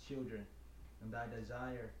forth children, and thy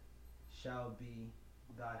desire shall be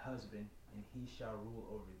thy husband, and he shall rule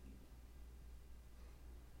over thee.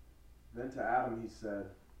 Then to Adam he said,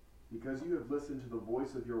 Because you have listened to the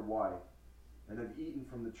voice of your wife, and have eaten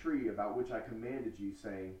from the tree about which I commanded you,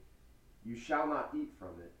 saying, You shall not eat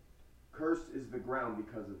from it. Cursed is the ground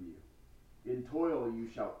because of you. In toil you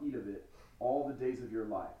shall eat of it all the days of your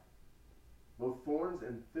life. Both thorns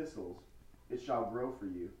and thistles it shall grow for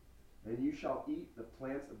you, and you shall eat the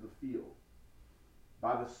plants of the field.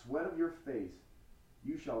 By the sweat of your face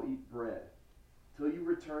you shall eat bread, till you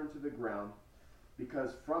return to the ground,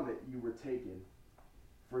 because from it you were taken.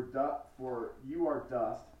 For you are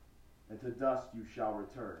dust, and to dust you shall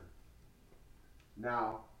return.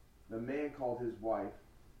 Now the man called his wife,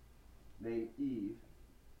 named Eve,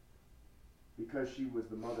 because she was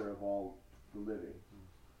the mother of all the living.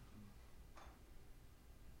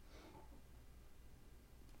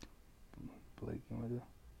 Blake, you want to do?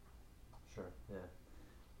 Sure, yeah.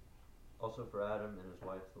 Also for Adam and his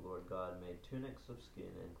wife the Lord God made tunics of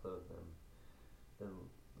skin and clothed them. Then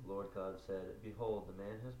the Lord God said, Behold, the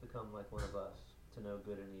man has become like one of us, to know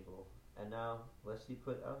good and evil. And now, lest he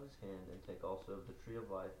put out his hand and take also of the tree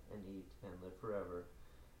of life, and eat, and live forever.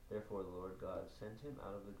 Therefore the Lord God sent him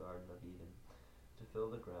out of the Garden of Eden, to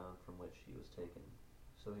fill the ground from which he was taken.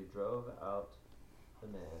 So he drove out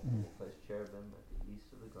the man, and he placed cherubim at the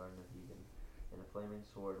east of the Garden of Eden, and a flaming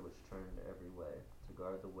sword which turned every way, to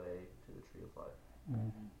guard the way to the tree of life.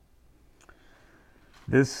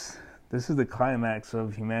 This is the climax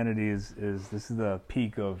of humanity. This is the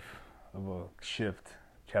peak of a shift,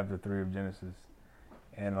 chapter 3 of Genesis,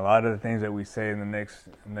 and a lot of the things that we say in the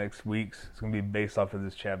next weeks is going to be based off of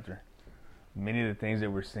this chapter. Many of the things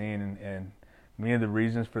that we're seeing and many of the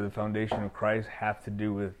reasons for the foundation of Christ have to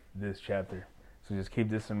do with this chapter. So just keep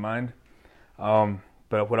this in mind.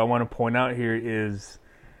 But what I want to point out here is,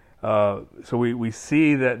 so we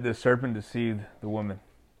see that the serpent deceived the woman,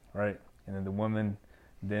 right? And then the woman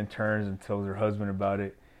then turns and tells her husband about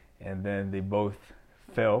it, and then they both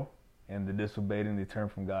fell, and they disobeyed and they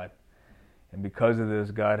turned from God. And because of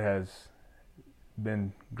this, God has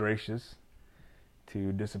been gracious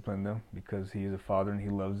to discipline them because he is a father and he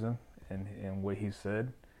loves them, and what he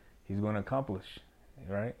said he's going to accomplish,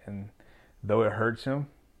 right? And though it hurts him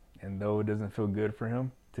and though it doesn't feel good for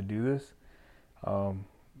him to do this,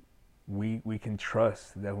 we can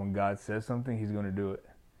trust that when God says something, he's going to do it.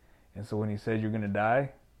 And so when he says you're going to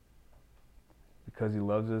die, because he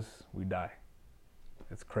loves us, we die.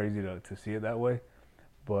 It's crazy to see it that way,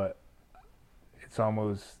 but it's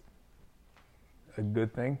almost a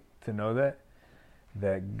good thing to know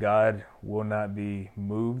that God will not be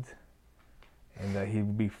moved and that he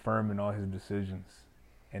will be firm in all his decisions.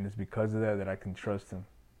 And it's because of that I can trust him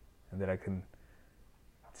and that I can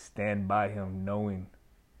stand by him knowing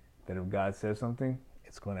that if God says something,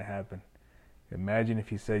 it's going to happen. Imagine if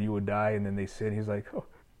he said you will die and then they said, he's like, oh,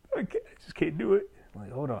 I just can't do it. I'm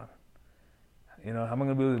like, hold on. You know, how am I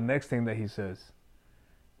going to do the next thing that he says?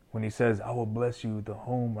 When he says, I will bless you with the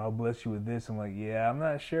home, I'll bless you with this. I'm like, yeah, I'm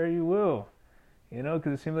not sure you will. You know,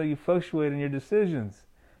 because it seems like you fluctuate in your decisions.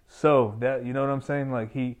 So, that, you know what I'm saying?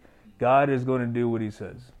 Like, God is going to do what he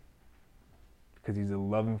says. Because he's a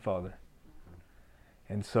loving father.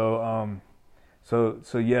 And so,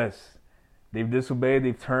 so yes, they've disobeyed,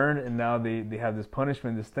 they've turned, and now they have this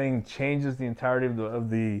punishment. This thing changes the entirety of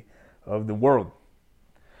the world.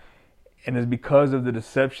 And it's because of the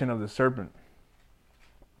deception of the serpent.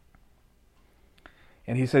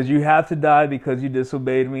 And he says, you have to die because you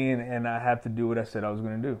disobeyed me, and I have to do what I said I was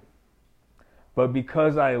going to do. But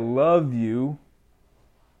because I love you,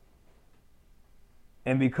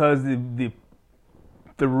 and because the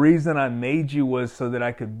reason I made you was so that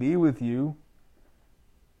I could be with you,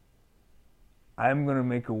 I'm going to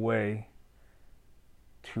make a way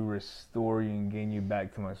to restore you and gain you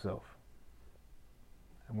back to myself.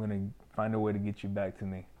 I'm going to find a way to get you back to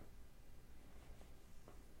me.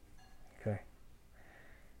 Okay.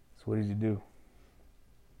 So what does he do?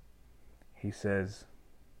 He says,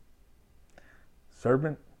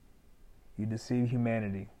 serpent, you deceive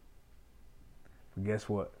humanity. But guess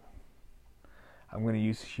what? I'm going to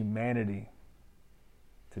use humanity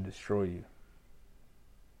to destroy you.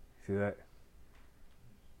 See that?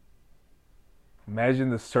 Imagine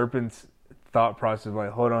the serpent's thought process,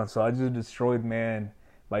 like, hold on, so I just destroyed man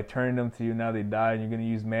by turning them to you, now they die, and you're going to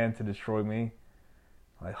use man to destroy me?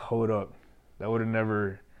 Like, hold up. That would have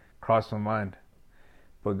never crossed my mind.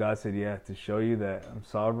 But God said, yeah, to show you that I'm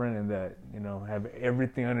sovereign and that, you know, have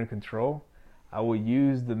everything under control, I will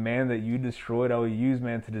use the man that you destroyed, I will use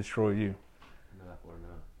man to destroy you. Not or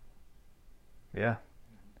not. Yeah.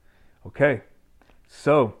 Okay.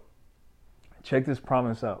 So, check this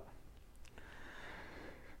promise out.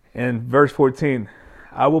 In verse 14,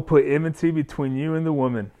 I will put enmity between you and the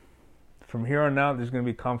woman. From here on out, there's going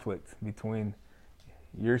to be conflict between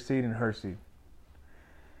your seed and her seed.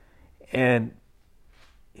 And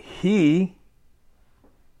he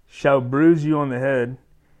shall bruise you on the head,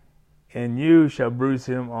 and you shall bruise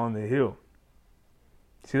him on the heel.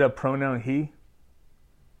 See that pronoun he?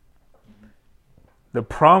 The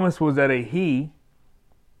promise was that a he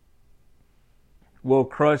will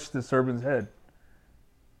crush the serpent's head.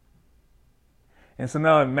 And so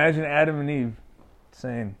now imagine Adam and Eve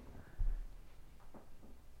saying,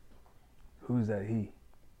 who's that he?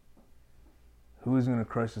 Who is going to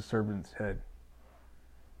crush the serpent's head?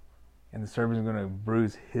 And the serpent's going to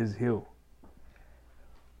bruise his heel.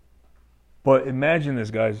 But imagine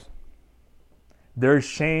this, guys. They're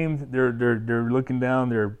shamed. They're looking down.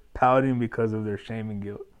 They're pouting because of their shame and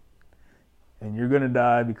guilt. And you're going to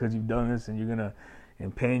die because you've done this. And you're going to,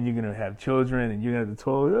 in pain, you're going to have children. And you're going to have to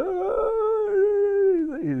toil.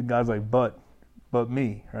 God's like, but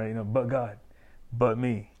me, right? You know, but God, but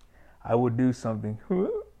me. I will do something.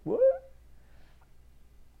 What?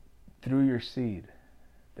 Through your seed,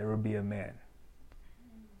 there will be a man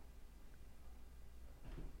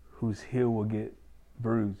whose heel will get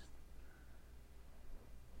bruised,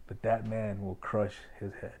 but that man will crush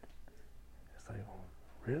his head. It's like,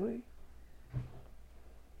 really?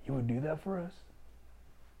 You would do that for us?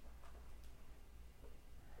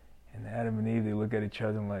 And Adam and Eve, they look at each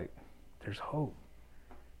other and like, there's hope.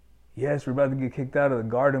 Yes, we're about to get kicked out of the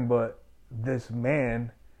garden, but this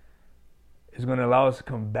man is going to allow us to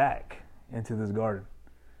come back into this garden.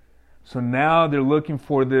 So now they're looking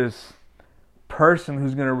for this person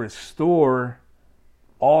who's going to restore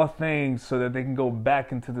all things so that they can go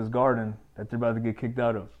back into this garden that they're about to get kicked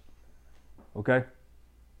out of. Okay?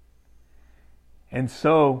 And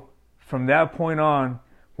so from that point on,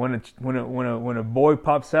 when a boy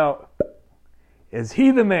pops out, is he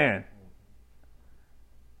the man?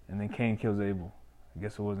 And then Cain kills Abel. I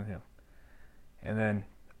guess it wasn't him. And then,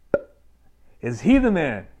 is he the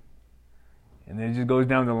man? And then it just goes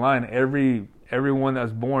down the line. Everyone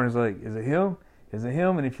that's born is like, is it him? Is it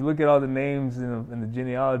him? And if you look at all the names in the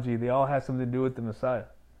genealogy, they all have something to do with the Messiah.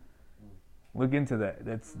 Look into that.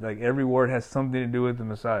 That's like every word has something to do with the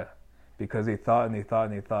Messiah, because they thought and they thought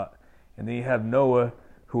and they thought. And then you have Noah,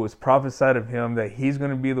 who was prophesied of him that he's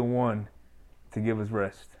going to be the one to give us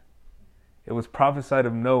rest. It was prophesied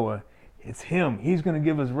of Noah. It's him. He's going to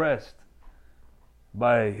give us rest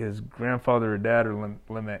by his grandfather or dad or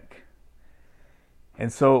Lamech.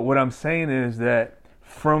 And so what I'm saying is that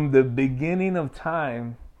from the beginning of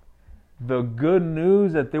time, the good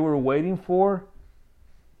news that they were waiting for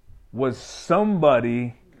was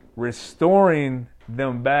somebody restoring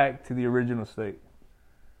them back to the original state.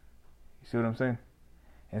 You see what I'm saying?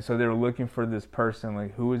 And so they were looking for this person,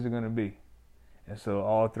 like, who is it going to be? And so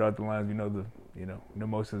all throughout the lines, we know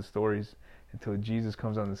most of the stories until Jesus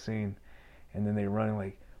comes on the scene, and then they're running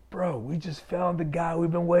like, bro, we just found the guy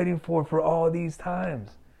we've been waiting for all these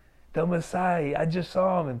times. The Messiah. I just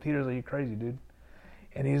saw him. And Peter's like, you crazy, dude.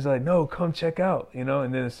 And he's like, no, come check out. And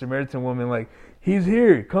then the Samaritan woman like, he's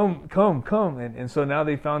here. Come. And so now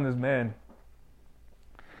they found this man.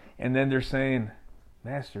 And then they're saying,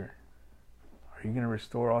 Master, are you going to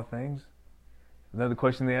restore all things? Another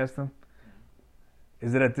question they asked him.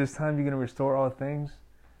 Is it at this time you're going to restore all things?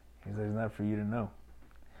 He's like, it's not for you to know.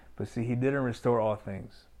 But see, he didn't restore all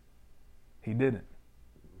things. He didn't.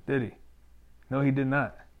 Did he? No, he did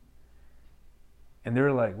not. And they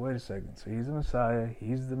were like, wait a second. So he's the Messiah.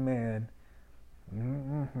 He's the man.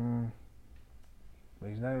 But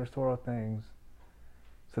he's not going to restore all things.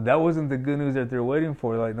 So that wasn't the good news that they're waiting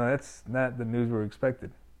for. Like, no, that's not the news we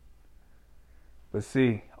expected. But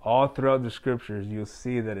see, all throughout the scriptures, you'll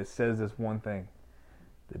see that it says this one thing.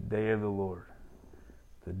 The day of the Lord.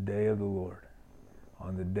 The day of the Lord.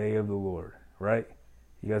 On the day of the Lord. Right?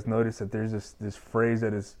 You guys notice that there's this phrase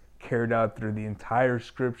that is carried out through the entire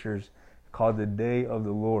scriptures called the day of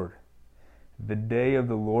the Lord. The day of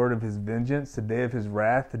the Lord of his vengeance, the day of his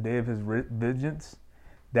wrath, the day of his vengeance.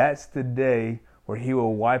 That's the day where he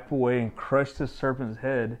will wipe away and crush the serpent's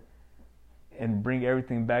head and bring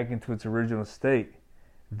everything back into its original state.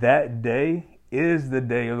 That day is the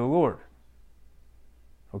day of the Lord.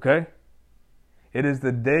 Okay? It is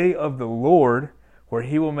the day of the Lord where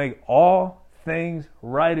he will make all things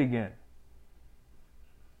right again.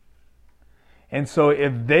 And so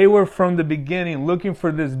if they were from the beginning looking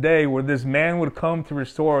for this day where this man would come to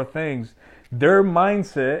restore all things, their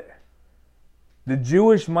mindset, the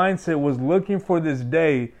Jewish mindset, was looking for this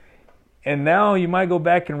day. And now you might go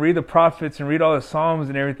back and read the prophets and read all the Psalms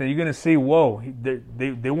and everything. You're going to see, whoa,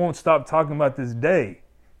 they won't stop talking about this day.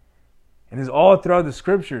 And it's all throughout the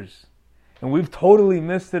scriptures. And we've totally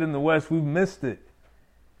missed it in the West. We've missed it.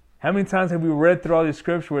 How many times have we read through all these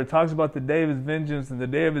scriptures where it talks about the day of his vengeance and the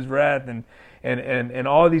day of his wrath and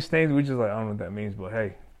all these things? We just like, I don't know what that means, but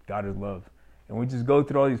hey, God is love. And we just go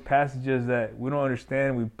through all these passages that we don't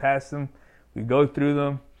understand. We pass them. We go through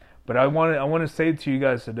them. But I want to say to you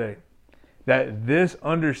guys today that this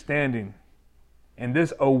understanding and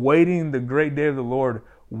this awaiting the great day of the Lord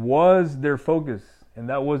was their focus, and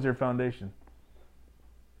that was their foundation.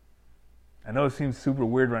 I know it seems super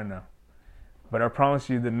weird right now, but I promise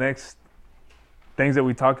you the next things that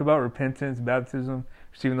we talk about, repentance, baptism,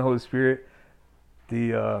 receiving the Holy Spirit,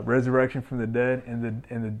 the resurrection from the dead, and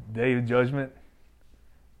the day of judgment,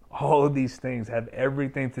 all of these things have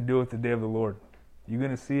everything to do with the day of the Lord. You're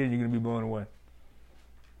going to see it, you're going to be blown away.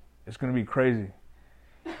 It's going to be crazy.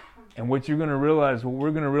 And what you're going to realize, what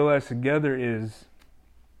we're going to realize together is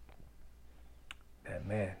that,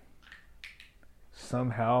 man,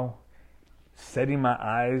 somehow setting my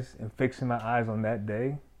eyes and fixing my eyes on that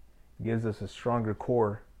day gives us a stronger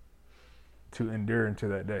core to endure into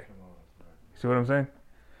that day. See what I'm saying?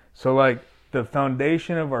 So like the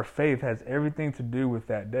foundation of our faith has everything to do with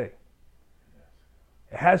that day.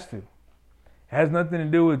 It has to. It has nothing to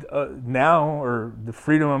do with now or the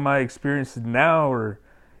freedom of my experiences now, or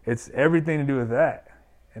it's everything to do with that.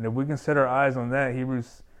 And if we can set our eyes on that,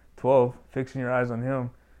 Hebrews 12, fixing your eyes on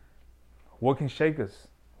him, what can shake us?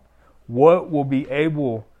 What will be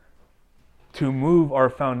able to move our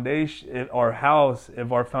foundation, our house,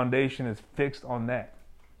 if our foundation is fixed on that?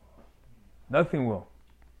 Nothing will.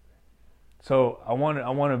 So I want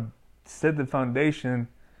to set the foundation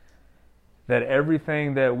that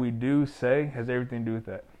everything that we do say has everything to do with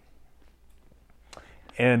that.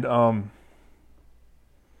 And I'm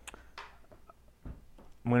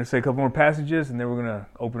going to say a couple more passages, and then we're going to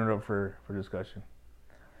open it up for discussion.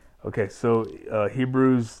 Okay, so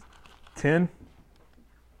Hebrews 10.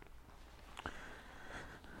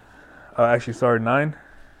 Actually, sorry, 9.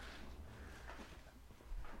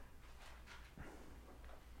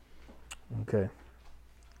 Okay.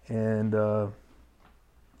 And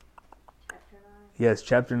yes,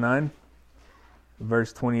 chapter 9,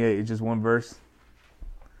 verse 28. It's just one verse.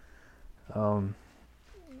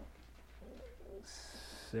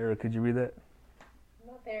 Sarah, could you read that? I'm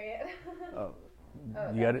not there yet. Oh,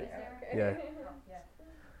 you got it? Okay. Yeah. Yeah.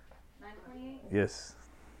 9:28. Yes.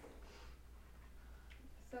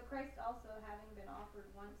 So Christ also, having been offered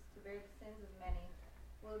once to bear the sins of many,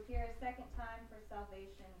 will appear a second time for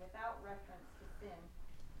salvation without reference to sin,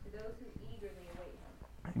 to those who eagerly await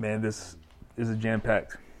him. Man, this is a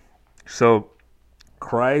jam-packed. So,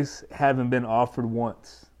 Christ, having been offered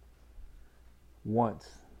once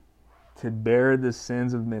to bear the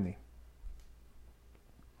sins of many,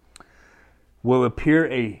 will appear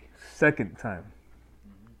a second time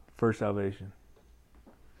for salvation.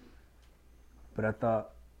 But I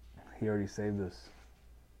thought he already saved us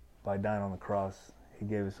by dying on the cross. He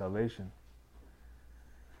gave us salvation.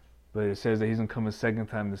 But it says that he's going to come a second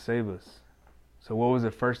time to save us. So what was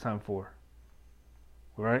it first time for?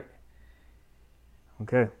 Right?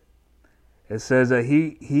 Okay. It says that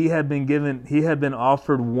he had been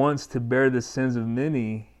offered once to bear the sins of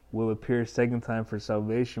many, will appear a second time for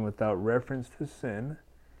salvation without reference to sin,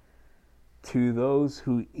 to those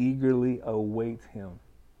who eagerly await him.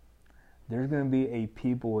 There's going to be a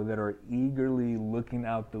people that are eagerly looking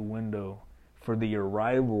out the window for the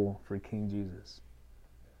arrival for King Jesus.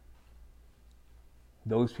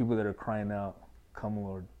 Those people that are crying out, "Come,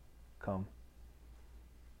 Lord, come."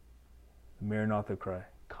 The Maranatha cry,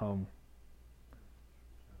 "Come."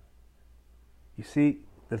 You see,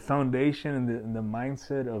 the foundation and the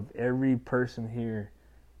mindset of every person here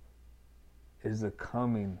is the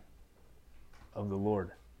coming of the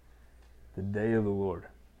Lord, the day of the Lord.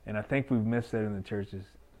 And I think we've missed that in the churches.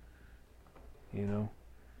 You know?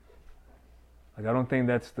 Like, I don't think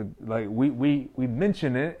that's the, like, we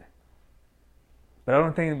mention it, but I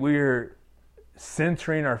don't think we're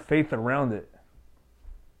centering our faith around it.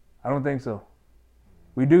 I don't think so.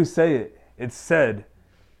 We do say it. It's said.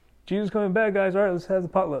 Jesus coming back, guys. All right, let's have the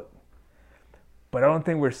potluck. But I don't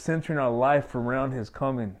think we're centering our life around his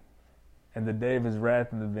coming and the day of his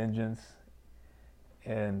wrath and the vengeance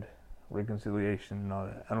and reconciliation and all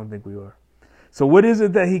that. I don't think we are. So what is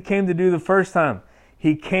it that he came to do the first time?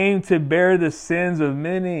 He came to bear the sins of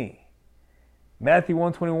many. Matthew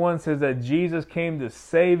 1:21 says that Jesus came to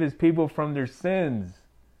save his people from their sins.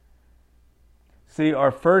 See,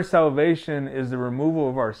 our first salvation is the removal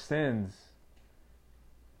of our sins.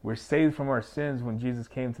 We're saved from our sins when Jesus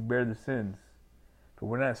came to bear the sins. But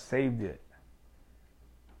we're not saved yet.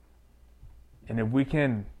 And if we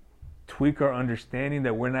can tweak our understanding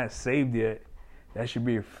that we're not saved yet, that should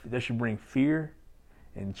bring fear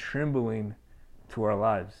and trembling to our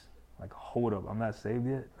lives. Like, hold up, I'm not saved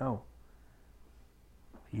yet? No.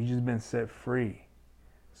 You've just been set free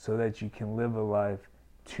so that you can live a life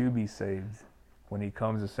to be saved when he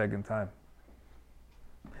comes a second time.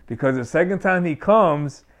 Because the second time he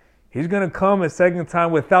comes, he's going to come a second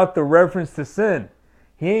time without the reference to sin.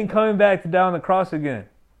 He ain't coming back to die on the cross again.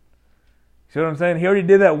 See what I'm saying? He already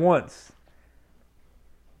did that once.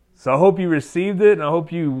 So I hope you received it, and I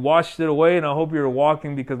hope you washed it away, and I hope you're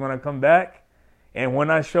walking, because when I come back and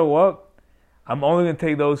when I show up, I'm only going to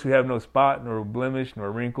take those who have no spot, nor blemish,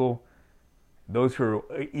 nor wrinkle. Those who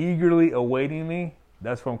are eagerly awaiting me,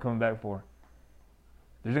 that's what I'm coming back for.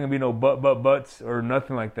 There's not going to be no buts, or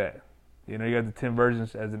nothing like that. You know, you got the 10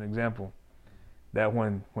 virgins as an example. That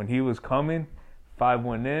when he was coming, 5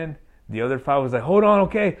 went in. The other 5 was like, hold on,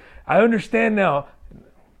 okay, I understand now.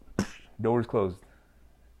 Doors closed.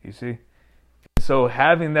 You see? So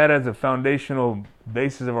having that as a foundational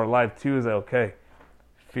basis of our life too is like, okay,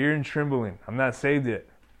 fear and trembling. I'm not saved yet.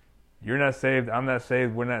 You're not saved. I'm not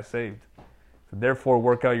saved. We're not saved. So therefore,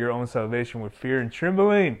 work out your own salvation with fear and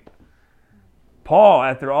trembling. Paul,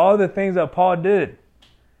 after all the things that Paul did,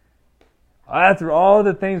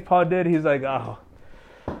 he's like, oh,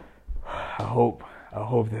 I hope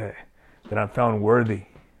that I'm found worthy.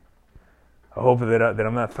 I hope that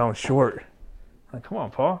I'm not found short. Like, come on,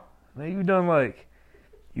 Paul. Man, you've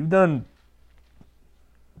done,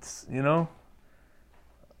 you know,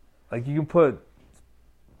 like you can put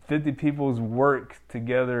 50 people's work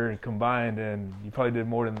together and combined, and you probably did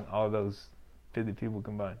more than all those 50 people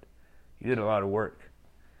combined. You did a lot of work.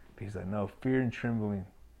 But he's like, no, fear and trembling.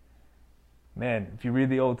 Man, if you read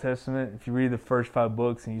the Old Testament, if you read the first 5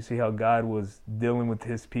 books and you see how God was dealing with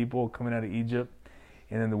his people coming out of Egypt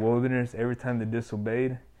and in the wilderness, every time they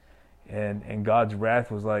disobeyed, and God's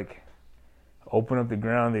wrath was like, open up the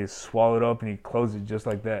ground, they swallowed up, and he closed it just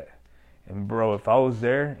like that. And bro, if I was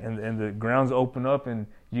there and the grounds open up and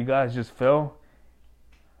you guys just fell,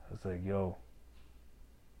 it's like, yo,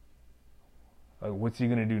 like, what's he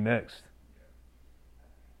gonna do next?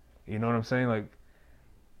 You know what I'm saying? Like,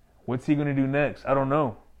 what's he gonna do next? I don't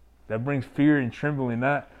know. That brings fear and trembling,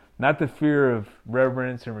 not the fear of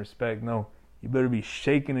reverence and respect. No, you better be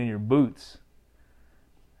shaking in your boots.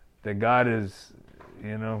 That God is,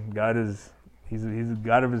 He's a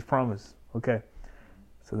God of His promise. Okay.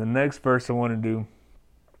 So the next verse I want to do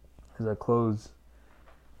as I close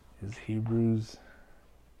is Hebrews.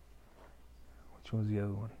 Which one's the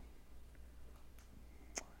other one?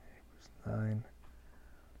 Hebrews 9.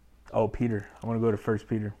 Oh, Peter. I want to go to 1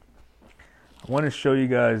 Peter. I want to show you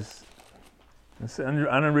guys. I'm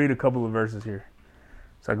going to read a couple of verses here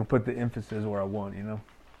so I can put the emphasis where I want, And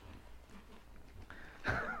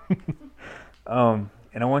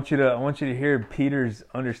I want you to hear Peter's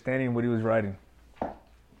understanding of what he was writing.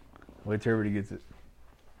 Wait till everybody gets it.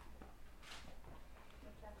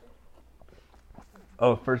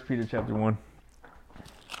 Oh, 1 Peter chapter 1.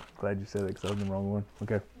 Glad you said that because I was in the wrong one.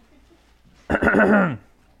 Okay. All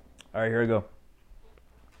right, here I go.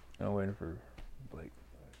 I'm waiting for Blake.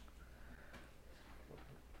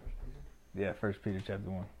 Yeah, 1 Peter chapter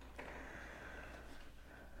 1.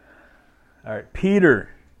 All right. Peter,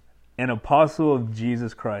 an apostle of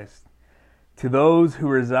Jesus Christ, to those who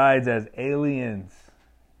resides as aliens.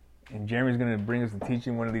 And Jeremy's going to bring us a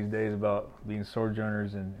teaching one of these days about being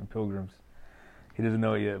sojourners and pilgrims. He doesn't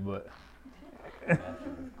know it yet, but...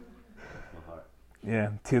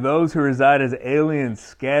 Yeah. To those who reside as aliens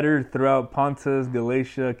scattered throughout Pontus,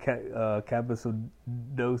 Galatia,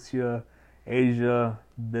 Cappadocia, Asia,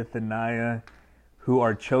 Bithynia, who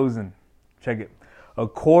are chosen. Check it.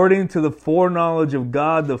 According to the foreknowledge of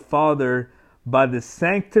God the Father, by the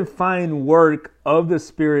sanctifying work of the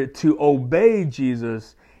Spirit, to obey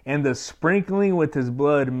Jesus, and the sprinkling with His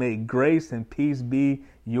blood, may grace and peace be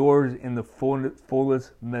yours in the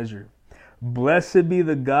fullest measure. Blessed be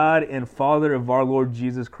the God and Father of our Lord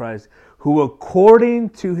Jesus Christ, who according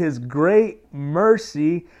to His great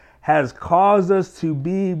mercy has caused us to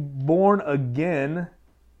be born again.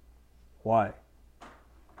 Why?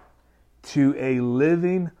 To a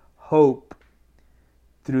living hope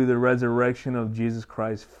through the resurrection of Jesus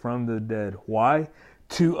Christ from the dead. Why?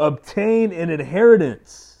 To obtain an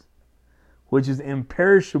inheritance which is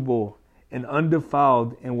imperishable and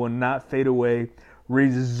undefiled and will not fade away,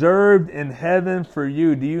 reserved in heaven for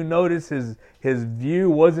you. Do you notice his view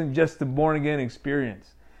wasn't just the born again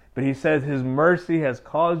experience, but he says His mercy has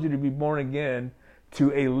caused you to be born again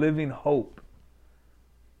to a living hope.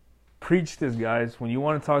 Preach this, guys. When you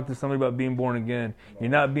want to talk to somebody about being born again, you're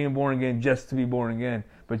not being born again just to be born again,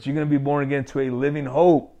 but you're going to be born again to a living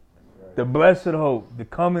hope, the blessed hope, the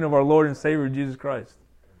coming of our Lord and Savior Jesus Christ.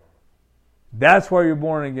 That's why you're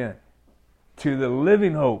born again, to the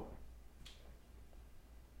living hope.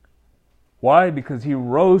 Why? Because He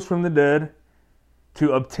rose from the dead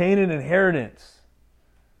to obtain an inheritance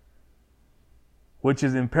which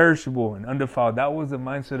is imperishable and undefiled. That was the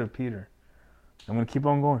mindset of Peter. I'm going to keep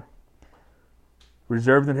on going.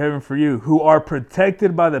 Reserved in heaven for you, who are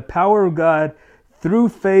protected by the power of God through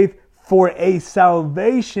faith for a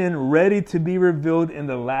salvation ready to be revealed in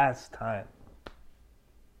the last time.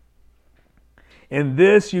 In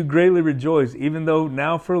this you greatly rejoice, even though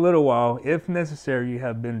now for a little while, if necessary, you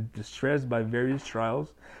have been distressed by various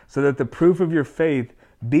trials, so that the proof of your faith,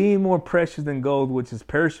 being more precious than gold, which is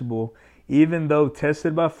perishable, even though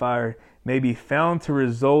tested by fire, may be found to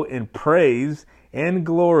result in praise and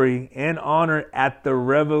glory and honor at the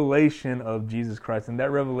revelation of Jesus Christ. And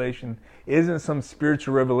that revelation isn't some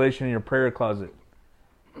spiritual revelation in your prayer closet.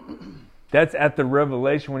 That's at the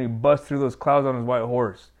revelation when He busts through those clouds on His white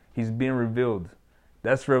horse. He's being revealed.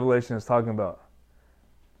 That's Revelation is talking about.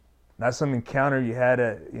 Not some encounter you had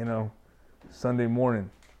at, Sunday morning.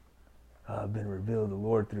 I've been revealed to the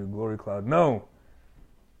Lord through the glory cloud. No.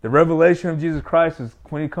 The revelation of Jesus Christ is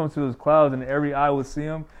when He comes through those clouds and every eye will see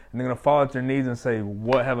Him, and they're going to fall at their knees and say,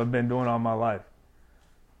 what have I been doing all my life?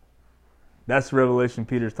 That's the revelation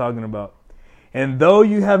Peter's talking about. And though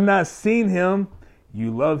you have not seen Him, you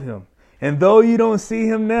love Him. And though you don't see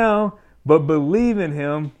Him now, but believe in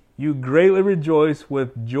Him, you greatly rejoice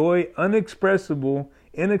with joy inexpressible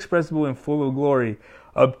and full of glory,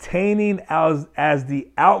 obtaining as the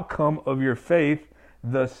outcome of your faith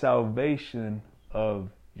the salvation of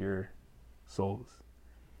your souls.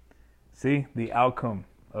 See, the outcome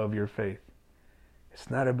of your faith. It's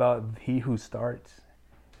not about he who starts.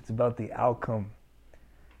 It's about the outcome.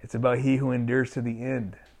 It's about he who endures to the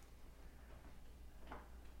end.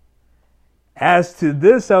 As to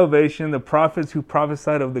this salvation, the prophets who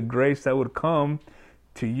prophesied of the grace that would come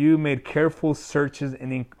to you made careful searches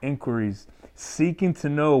and inquiries, seeking to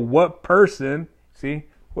know what person, see,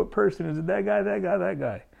 what person is it? That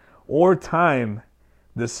guy, or time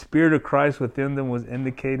the Spirit of Christ within them was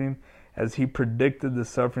indicating as he predicted the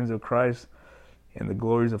sufferings of Christ and the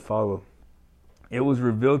glories that follow. It was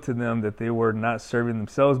revealed to them that they were not serving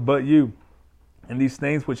themselves, but you. And these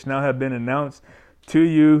things which now have been announced to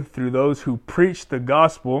you through those who preach the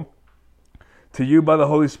gospel to you by the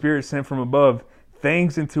Holy Spirit sent from above,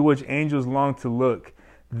 things into which angels long to look.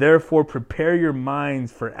 Therefore, prepare your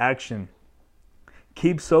minds for action.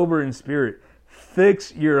 Keep sober in spirit.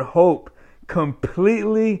 Fix your hope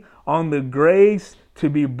completely on the grace to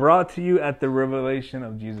be brought to you at the revelation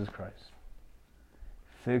of Jesus Christ.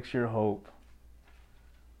 Fix your hope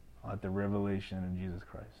at the revelation of Jesus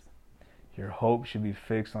Christ. Your hope should be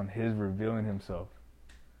fixed on His revealing Himself.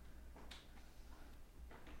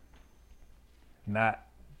 Not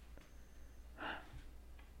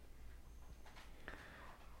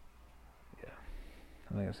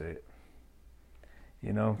I'm not gonna say it.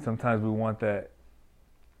 You know, sometimes we want that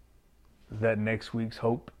next week's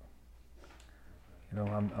hope. You know,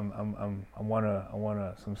 I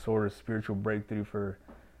want some sort of spiritual breakthrough for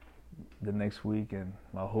the next week, and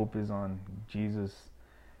my hope is on Jesus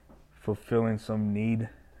fulfilling some need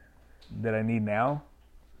that I need now.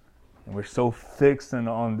 And we're so fixed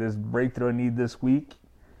on this breakthrough I need this week,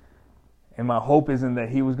 and my hope isn't that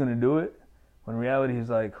He was gonna do it. When in reality, He's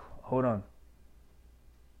like, hold on.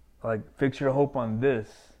 Like, fix your hope on this.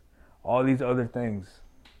 All these other things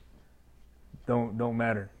don't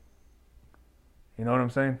matter. You know what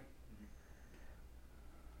I'm saying?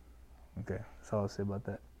 Okay, that's all I'll say about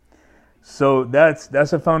that. So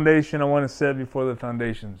that's a foundation I want to set before the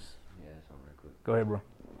foundations. Yeah, something real quick. Go ahead, bro.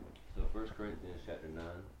 So 1 Corinthians chapter 9,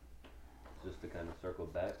 just to kind of circle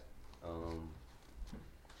back.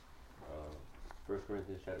 1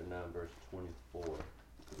 Corinthians chapter 9, verse 24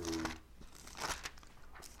 through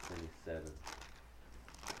 27.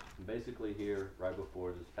 Basically here, right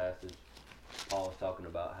before this passage, Paul is talking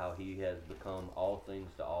about how he has become all things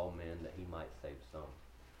to all men that he might save some.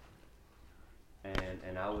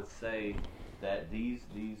 And I would say that these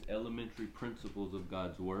elementary principles of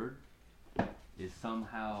God's Word is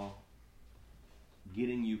somehow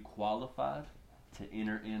getting you qualified to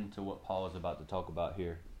enter into what Paul is about to talk about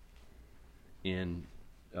here in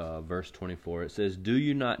verse 24. It says, "Do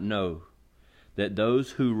you not know that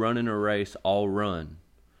those who run in a race all run,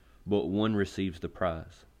 but one receives the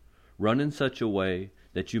prize? Run in such a way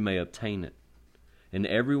that you may obtain it. And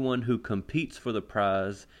everyone who competes for the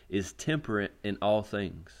prize is temperate in all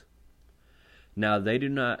things. Now they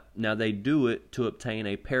do it to obtain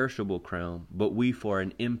a perishable crown, but we for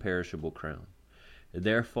an imperishable crown.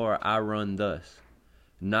 Therefore I run thus,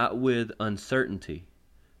 not with uncertainty.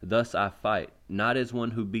 Thus I fight, not as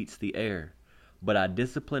one who beats the air, but I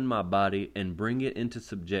discipline my body and bring it into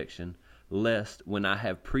subjection, lest when I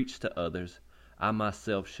have preached to others, I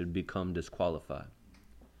myself should become disqualified."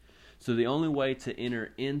 So the only way to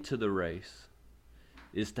enter into the race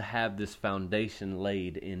is to have this foundation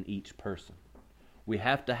laid in each person. We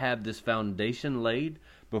have to have this foundation laid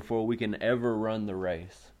before we can ever run the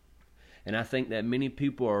race. And I think that many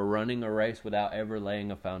people are running a race without ever laying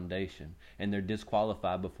a foundation, and they're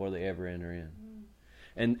disqualified before they ever enter in.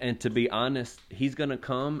 And to be honest, he's going to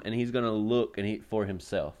come and he's going to look for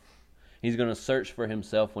himself. He's going to search for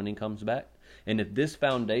himself when he comes back. And if this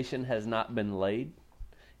foundation has not been laid,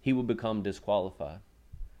 he will become disqualified.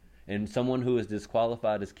 And someone who is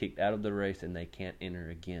disqualified is kicked out of the race and they can't enter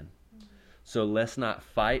again. So let's not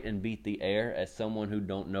fight and beat the air as someone who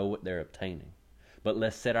don't know what they're obtaining. But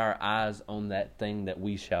let's set our eyes on that thing that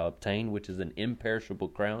we shall obtain, which is an imperishable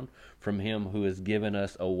crown from Him who has given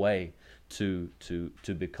us a way to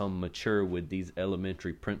become mature with these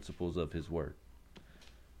elementary principles of His Word.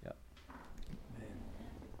 Yep.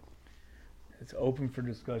 It's open for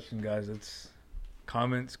discussion, guys. It's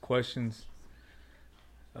comments, questions.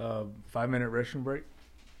 5-minute restroom break,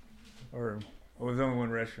 or there's only one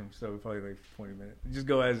restroom, so probably like 20 minutes. Just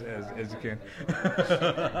go as you can.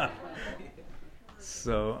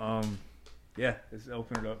 So yeah, let's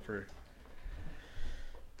open it up for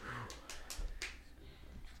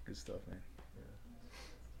good stuff, man. Yeah.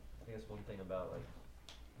 I think that's one thing about like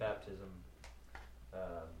baptism.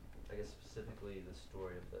 I guess specifically the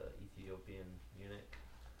story of the Ethiopian eunuch.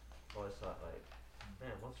 I always thought like,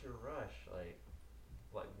 man, what's your rush? Like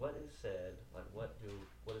what is said? Like what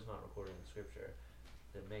is not recorded in Scripture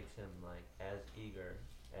that makes him like as eager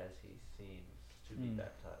as he seems to be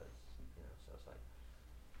baptized? You know, so it's like,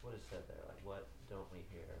 what is said there? Like what don't we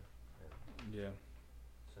hear? And Yeah.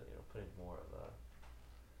 so, putting more of a,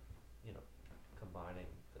 combining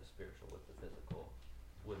the spiritual with the physical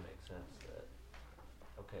would make sense that,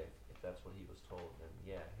 okay, if that's what he was told, then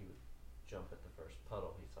yeah, he would jump at the first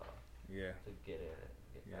puddle he saw Yeah. to get in it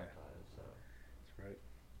and get Yeah. baptized. So That's right.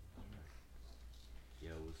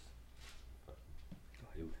 Yeah,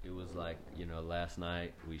 it was like, last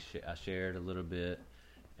night I shared a little bit,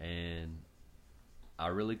 and I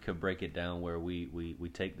really could break it down where we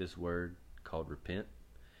take this word called repent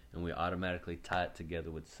and we automatically tie it together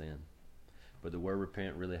with sin. But the word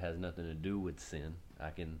repent really has nothing to do with sin.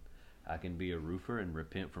 I can be a roofer and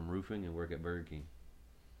repent from roofing and work at Burger King.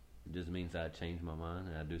 It just means I change my mind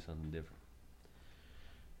and I do something different.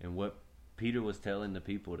 And what Peter was telling the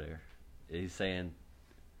people there, he's saying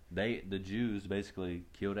the Jews basically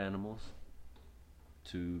killed animals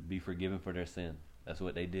to be forgiven for their sin. That's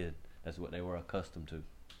what they did. That's what they were accustomed to.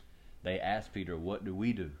 They asked Peter, what do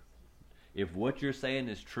we do? If what you're saying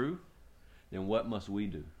is true, then what must we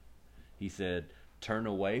do? He said, turn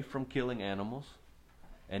away from killing animals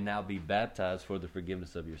and now be baptized for the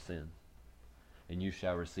forgiveness of your sin. And you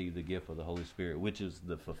shall receive the gift of the Holy Spirit, which is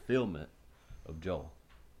the fulfillment of Joel.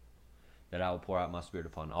 That I will pour out my Spirit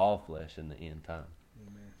upon all flesh in the end time.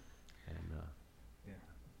 Amen. And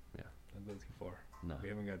Yeah. Don't go too far. No. We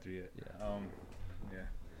haven't got there yet. Yeah. Yeah.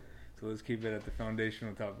 So let's keep it at the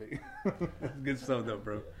foundational topic. Good stuff though,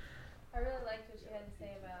 bro. I really liked what you had to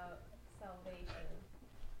say about salvation,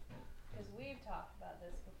 because we've talked about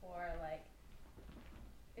this before. Like,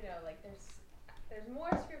 there's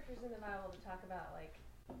more scriptures in the Bible to talk about like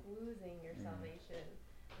losing your salvation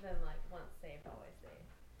than like once saved, always saved.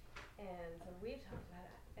 And so we've talked about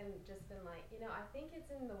it and just been like, I think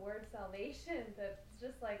it's in the word salvation that's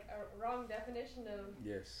just like a wrong definition of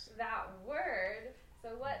that word. So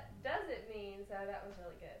what does it mean? So that was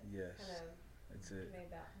really good. Yes. Kind of That's it. made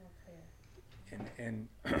that more clear. And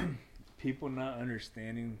people not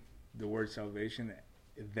understanding the word salvation,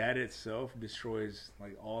 that itself destroys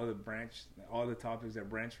like all the topics that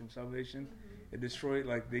branch from salvation. It destroys,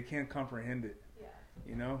 like they can't comprehend it.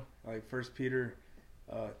 Yeah. Like 1 Peter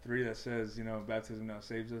 3 that says, baptism now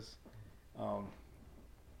saves us.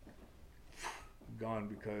 Gone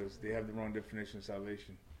because they have the wrong definition of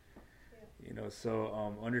salvation. Yeah.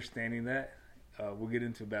 So understanding that, we'll get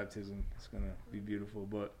into baptism. It's going to be beautiful.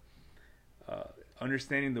 But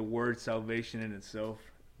understanding the word salvation in itself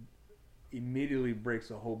immediately breaks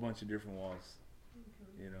a whole bunch of different walls.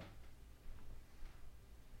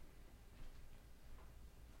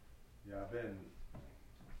 Yeah, I've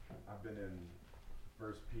been in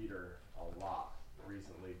 1 Peter a lot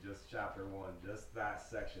recently, just chapter 1, just that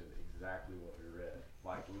section, exactly what we read.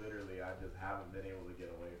 Like literally, I just haven't been able to get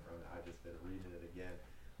away from it. I've just been reading it again,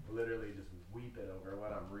 literally just weeping over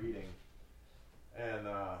what I'm reading. And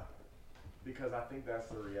because I think that's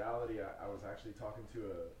the reality. I was actually talking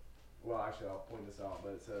to I'll point this out,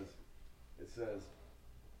 but it says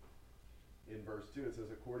in verse 2, it says,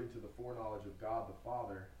 according to the foreknowledge of God the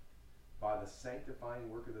Father, by the sanctifying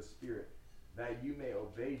work of the Spirit, that you may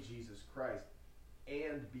obey Jesus Christ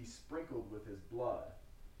and be sprinkled with his blood.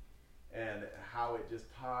 And how it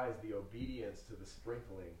just ties the obedience to the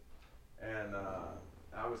sprinkling. And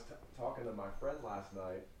I was talking to my friend last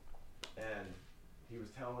night, and he was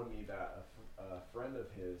telling me that a friend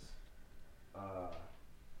of his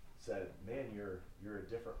said, man, you're a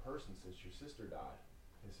different person since your sister died.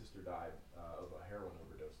 His sister died of a heroin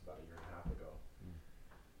overdose about 1.5 years ago.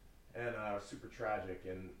 And it was super tragic,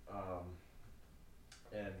 and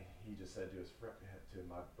he just said to his friend, to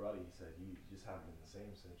my buddy, he said, you just haven't been the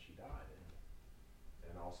same since she died.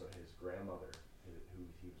 And also his grandmother, who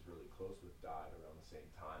he was really close with, died around the same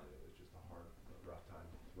time, and it was just a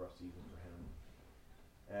rough season for him.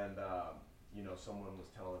 And someone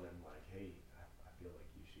was telling him like, hey, I feel like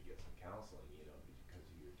you should get some counseling, because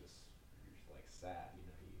you're like sad, you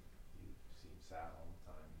seem sad all the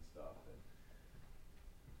time and stuff.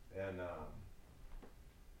 And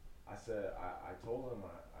I said, I told him,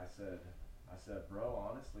 I said, bro,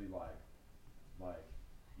 honestly, like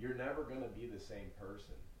you're never gonna be the same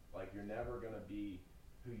person. Like you're never gonna be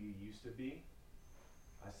who you used to be.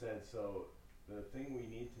 I said, so the thing we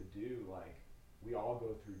need to do, like we all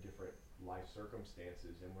go through different life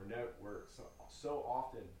circumstances, and we're so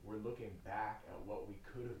often we're looking back at what we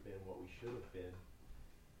could have been, what we should have been,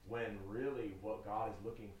 when really what God is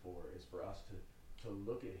looking for is for us to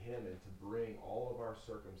look at him and to bring all of our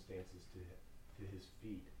circumstances to his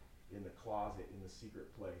feet in the closet, in the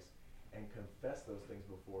secret place, and confess those things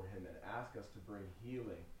before him and ask us to bring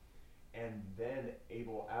healing. And then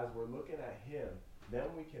as we're looking at him,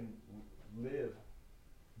 then we can live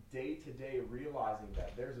day to day realizing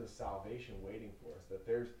that there's a salvation waiting for us, that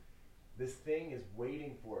this thing is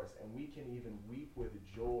waiting for us, and we can even weep with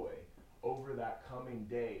joy over that coming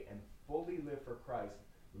day and fully live for Christ,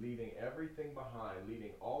 leaving everything behind,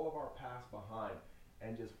 leaving all of our past behind,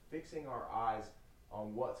 and just fixing our eyes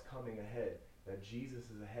on what's coming ahead, that Jesus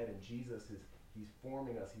is ahead, and he's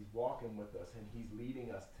forming us, he's walking with us, and he's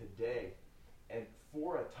leading us today, and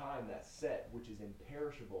for a time that's set, which is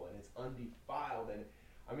imperishable, and it's undefiled. And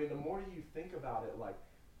I mean, the more you think about it, like,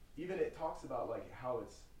 even it talks about like how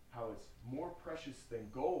it's more precious than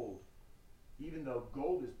gold, even though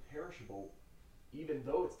gold is perishable, even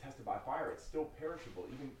though it's tested by fire, it's still perishable.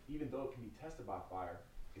 Even though it can be tested by fire,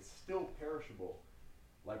 it's still perishable.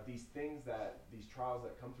 Like these trials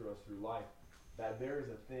that come through us through life, that there is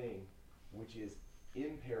a thing which is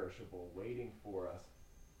imperishable waiting for us,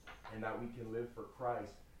 and that we can live for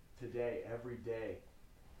Christ today, every day.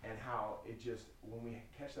 And how it just, when we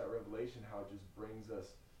catch that revelation, how it just brings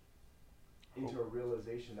us into a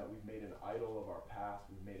realization that we've made an idol of our past,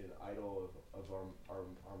 we've made an idol of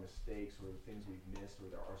our mistakes, or the things we've missed,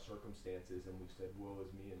 or our circumstances, and we've said, woe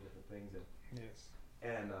is me, and different things. And yes.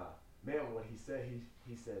 And man, what he said,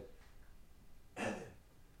 he said,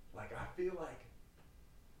 like, I feel like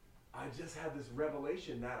I just had this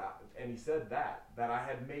revelation and he said that I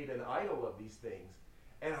had made an idol of these things.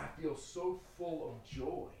 And I feel so full of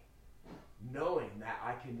joy knowing that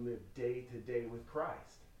I can live day to day with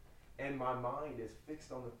Christ. And my mind is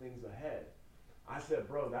fixed on the things ahead. I said,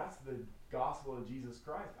 bro, that's the gospel of Jesus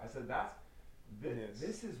Christ. I said,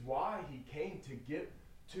 this is why he came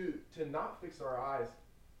to not fix our eyes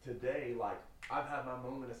today, like, I've had my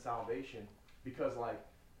moment of salvation, because, like,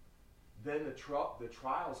 then the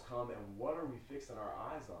trials come, and what are we fixing our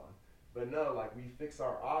eyes on? But no, like, we fix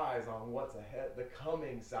our eyes on what's ahead, the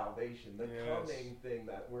coming salvation, the coming thing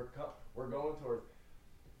that we're going towards.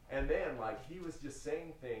 And then, like, he was just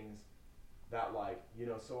saying things that, like, you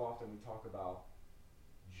know, so often we talk about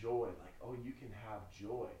joy, like, oh, you can have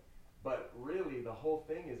joy. But really, the whole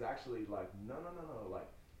thing is actually like, no. Like,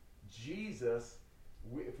 Jesus,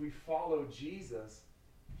 if we follow Jesus,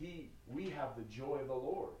 we have the joy of the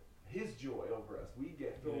Lord, his joy over us. We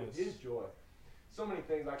get filled with his joy. So many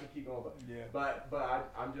things I could keep going, but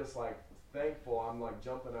I'm just like thankful. I'm like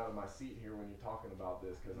jumping out of my seat here when you're talking about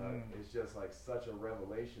this, because it's just like such a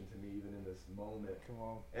revelation to me, even in this moment. Come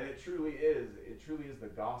on. And it truly is the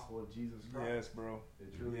gospel of Jesus Christ. Yes, bro.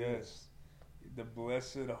 It truly is. The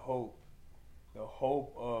blessed hope, the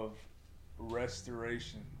hope of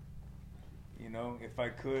restoration. You know, if I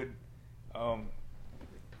could,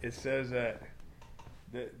 it says that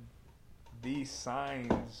these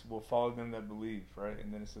signs will follow them that believe, right?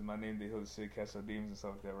 And then it says, my name they heal the sick, cast out demons and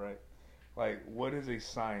stuff like that, right? Like, what is a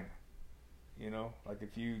sign? You know, like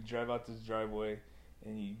if you drive out this driveway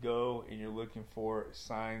and you go and you're looking for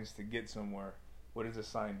signs to get somewhere, what does a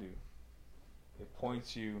sign do? It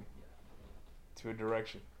points you to a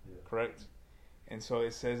direction, correct? And so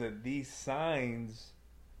it says that these signs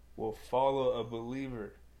will follow a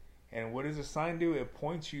believer. And what does a sign do? It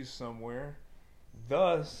points you somewhere.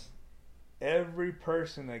 Thus, every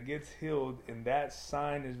person that gets healed and that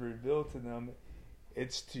sign is revealed to them,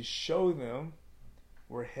 it's to show them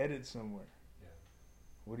we're headed somewhere. Yeah.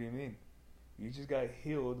 What do you mean? You just got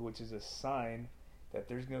healed, which is a sign that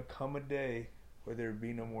there's going to come a day where there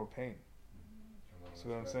be no more pain. See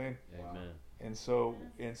what I'm saying? Amen. And so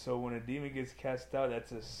when a demon gets cast out,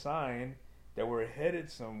 that's a sign that we're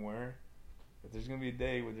headed somewhere, that there's going to be a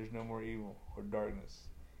day where there's no more evil or darkness.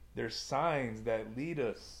 There's signs that lead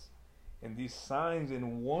us. And these signs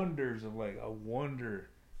and wonders of, like, I wonder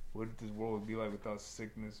what this world would be like without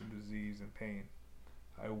sickness and disease and pain.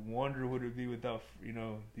 I wonder what it would be without, you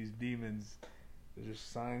know, these demons. They're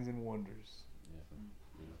just signs and wonders. Yeah.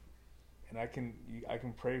 And I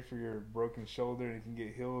can pray for your broken shoulder and it can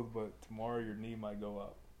get healed, but tomorrow your knee might go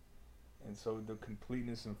out. And so the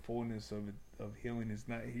completeness and fullness of healing is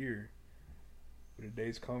not here, but a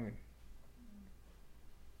day's coming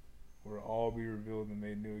where all be revealed and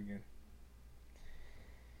made new again.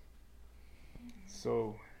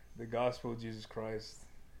 So the gospel of Jesus Christ,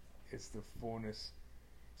 it's the fullness.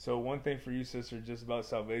 So one thing for you, sister, just about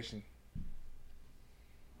salvation.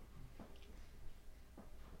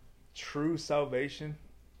 True salvation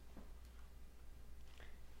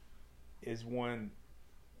is when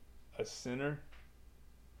a sinner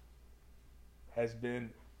has been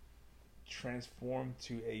transformed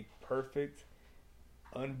to a perfect,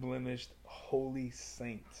 unblemished, holy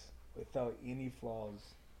saint without any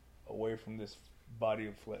flaws away from this body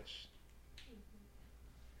of flesh.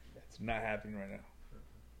 That's not happening right now.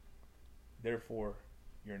 Therefore,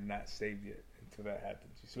 you're not saved yet until that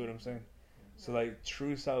happens. You see what I'm saying? So like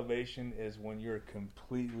true salvation is when you're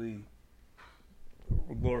completely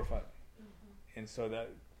glorified. And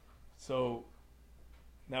so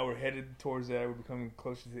now we're headed towards that. We're becoming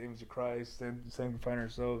closer to the image of Christ and sanctifying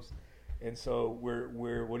ourselves. And so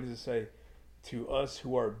we're what does it say? To us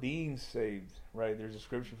who are being saved, right? There's a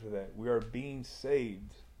scripture for that. We are being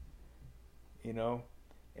saved, you know?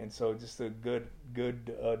 And so just a good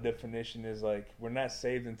definition is like, we're not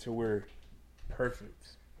saved until we're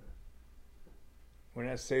perfect. We're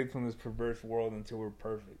not saved from this perverse world until we're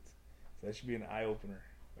perfect. So that should be an eye-opener.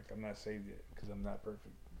 Like, I'm not saved yet because I'm not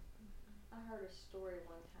perfect. I heard a story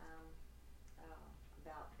one time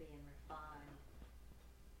about being refined.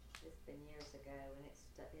 It's been years ago, and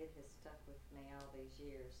it has stuck with me all these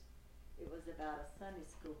years. It was about a Sunday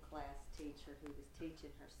school class teacher who was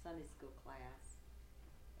teaching her Sunday school class,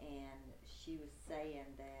 and she was saying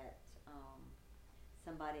that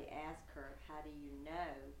somebody asked her, how do you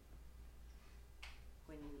know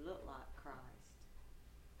when you look like Christ?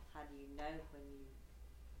 How do you know when you...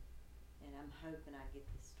 And I'm hoping I get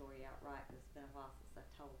this story out right because it's been a while since I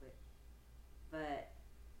told it. But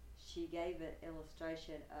she gave an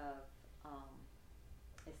illustration of,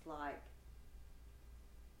 it's like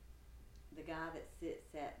the guy that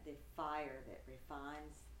sits at the fire that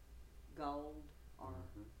refines gold or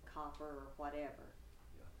copper or whatever.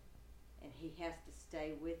 And he has to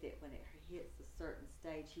stay with it when it hits a certain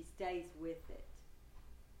stage. He stays with it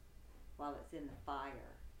while it's in the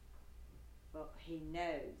fire. But he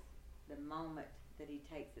knows the moment that he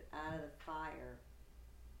takes it out of the fire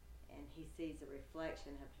and he sees a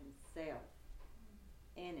reflection of himself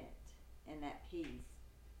in it, in that piece,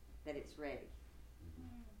 that it's ready.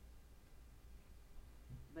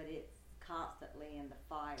 But it's constantly in the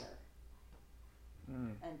fire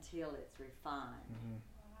until it's refined.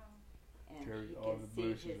 And Carry he all can the see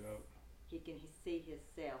blemishes out. he can see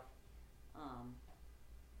himself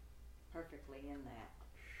perfectly in that.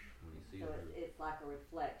 So it's like a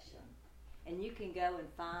reflection. And you can go and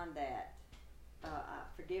find that. I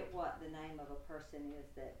forget what the name of a person is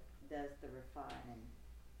that does the refining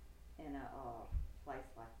in a place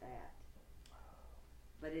like that.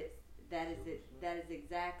 But that is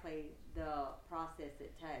exactly the process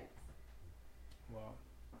it takes. Wow.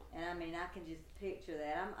 And I mean, I can just picture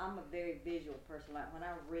that. I'm a very visual person. Like when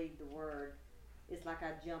I read the word, it's like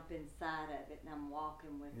I jump inside of it and I'm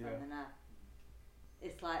walking with them, and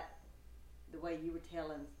it's like the way you were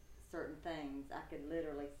telling certain things, I could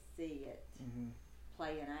literally see it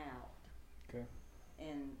playing out. Okay.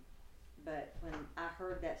 But when I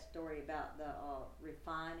heard that story about the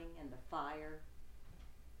refining and the fire,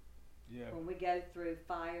 when we go through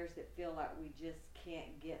fires that feel like we just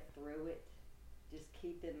can't get through it, just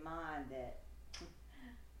keep in mind that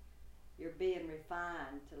you're being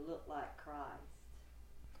refined to look like Christ.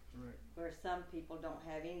 Right. Where some people don't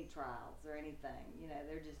have any trials or anything,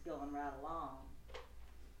 they're just going right along.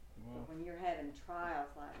 Wow. But when you're having trials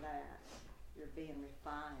like that, you're being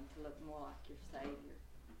refined to look more like your Savior.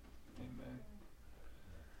 Amen.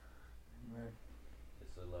 Amen.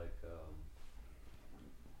 So like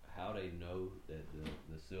how they know that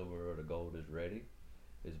the silver or the gold is ready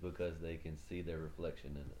is because they can see their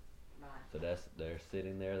reflection in it. Right. So they're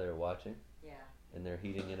sitting there, they're watching. Yeah. And they're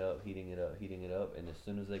heating it up, and as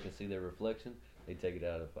soon as they can see their reflection, they take it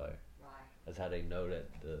out of the fire. Right. That's how they know that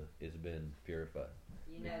it's been purified.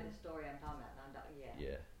 You know the story I'm talking about,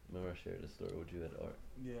 Yeah. Remember I shared the story with you at Art?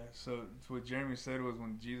 Yeah, so what Jeremy said was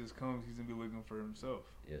when Jesus comes, he's going to be looking for himself.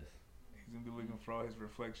 Yes. He's going to be looking for all his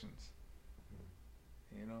reflections.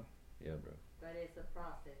 You know? Yeah, bro. But it's a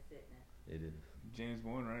process, isn't it? It is. James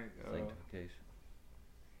 1, right? Sanctification.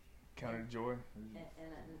 Count it joy.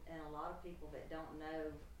 And a lot of people that don't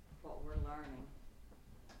know what we're learning,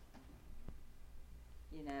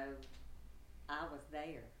 I was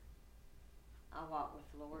there. I walked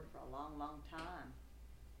with the Lord for a long, long time.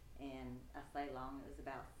 And I say long, it was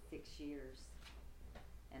about 6 years.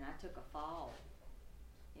 And I took a fall,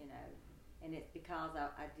 and it's because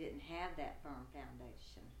I didn't have that firm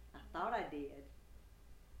foundation. I thought I did.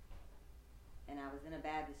 And I was in a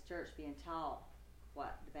Baptist church being taught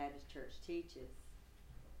what the Baptist church teaches.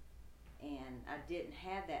 And I didn't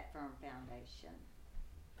have that firm foundation.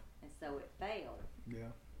 And so it failed.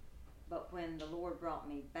 Yeah. But when the Lord brought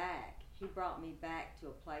me back, He brought me back to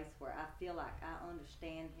a place where I feel like I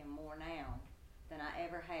understand Him more now than I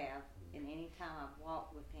ever have in any time I've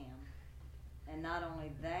walked with Him. And not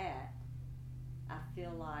only that, I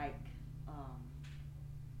feel like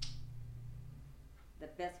the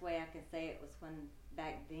best way I can say it was when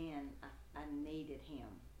back then I needed Him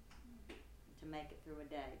to make it through a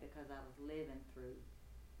day because I was living through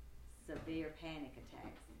severe panic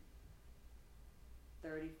attacks.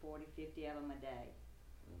 30, 40, 50 of them a day.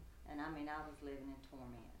 And I mean, I was living in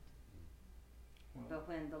torment. Wow. But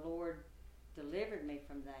when the Lord delivered me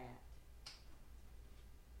from that,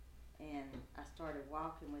 and I started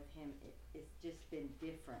walking with Him, it's just been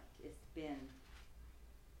different. It's been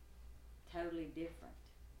totally different.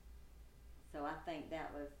 So I think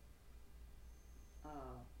that was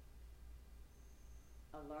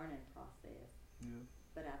a learning process. Yeah.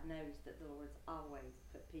 But I've noticed that the Lord's always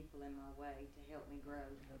put people in my way to help me grow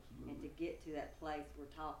Absolutely. and to get to that place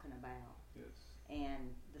we're talking about. Yes.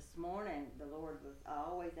 And this morning, I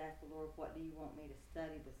always ask the Lord, what do you want me to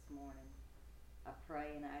study this morning? I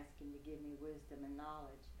pray and I ask Him to give me wisdom and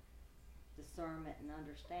knowledge, discernment and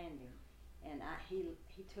understanding. And He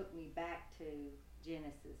took me back to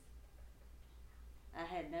Genesis. I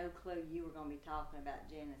had no clue you were going to be talking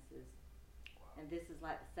about Genesis. Wow. And this is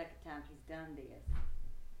like the second time He's done this.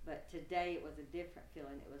 But today it was a different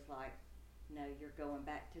feeling. It was like, no, you're going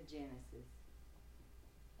back to Genesis.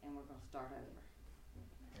 And we're going to start over.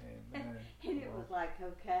 Amen. And it was like,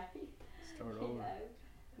 okay. Start you over. know,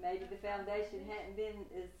 maybe the foundation hadn't been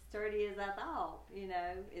as sturdy as I thought,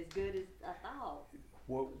 as good as I thought.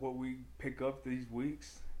 What we pick up these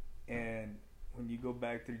weeks, and when you go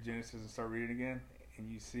back through Genesis and start reading again, and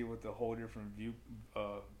you see with a whole different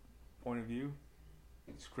point of view,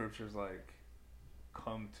 Scripture's like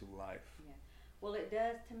come to life. Yeah. Well, it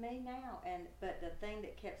does to me now, but the thing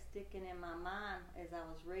that kept sticking in my mind as I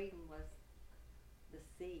was reading was the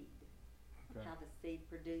seed. Okay. How the seed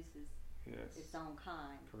produces its own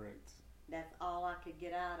kind. Correct. That's all I could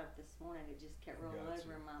get out of this morning. It just kept rolling Gotcha.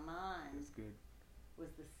 over in my mind. That's good.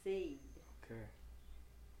 Was the seed. Okay.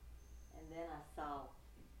 And then I saw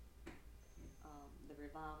the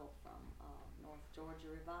revival from North Georgia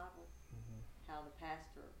Revival. Mm-hmm. How the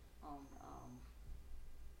pastor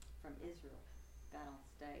from Israel got on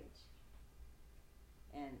stage.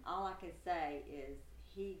 And all I can say is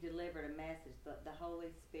he delivered a message. The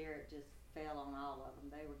Holy Spirit just fell on all of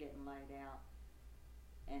them. They were getting laid out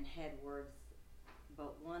and had words.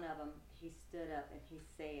 But one of them, he stood up and he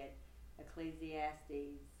said,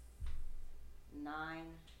 Ecclesiastes 9:8,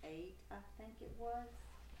 I think it was.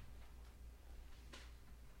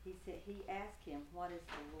 He said, he asked him, what is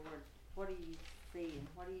the Lord, what are you seeing,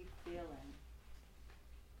 what are you feeling?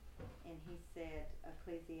 And he said,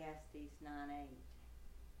 Ecclesiastes 9:8.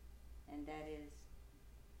 And that is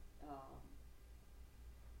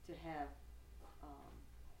to have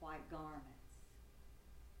white garments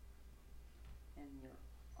and your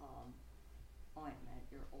ointment,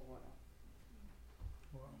 your oil.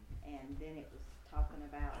 Wow. And then it was talking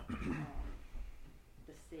about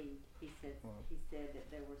the seed. He said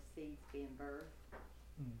that there were seeds being birthed,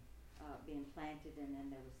 being planted, and then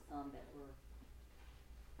there was some that were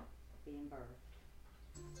being birthed.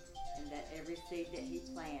 And that every seed that he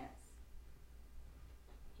plants,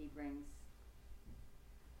 he brings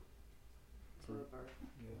to a birth.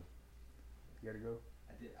 Yeah. You gotta go.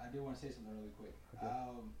 I did want to say something really quick. Okay.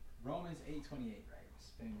 Romans 8:28, right?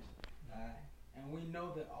 It's famous. And we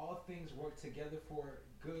know that all things work together for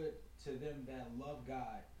good to them that love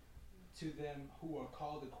God, to them who are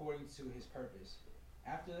called according to His purpose.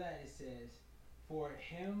 After that, it says, for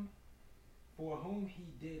whom He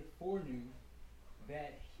did foreknew,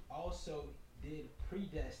 that He also did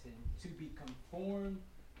predestine to be conformed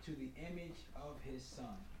to the image of His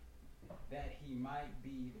Son, that He might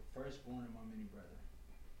be the firstborn among many brethren.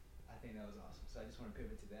 I think that was awesome. So I just want to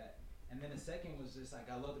pivot to that. And then the second was just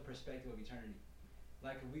like, I love the perspective of eternity.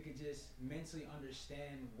 Like, if we could just mentally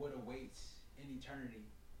understand what awaits in eternity.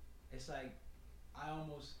 It's like,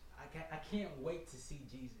 I can't wait to see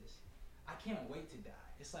Jesus. I can't wait to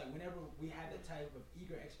die. It's like whenever we have that type of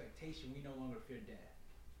eager expectation, we no longer fear death.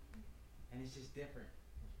 And it's just different.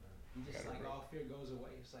 You just like, all fear goes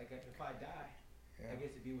away. It's like, if I die, I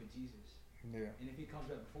get to be with Jesus. Yeah. And if He comes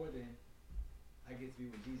back before then, I get to be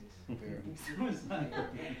with Jesus. Yeah. So it's like,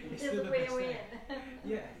 it's still the best win-win. thing.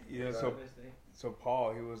 Yeah. Yeah. So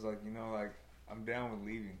Paul, he was like, I'm down with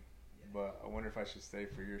leaving, but I wonder if I should stay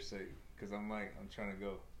for your sake, because I'm trying to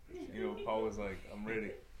go. Paul was like, I'm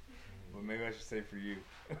ready, but maybe I should stay for you.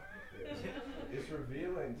 It's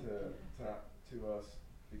revealing to us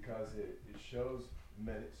because it shows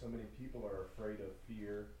so many people are afraid of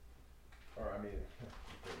fear,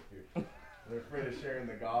 they're afraid of sharing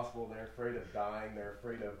the gospel, they're afraid of dying, they're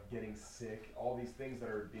afraid of getting sick, all these things that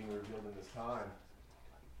are being revealed in this time.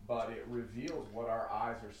 But it reveals what our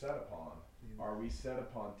eyes are set upon. Are we set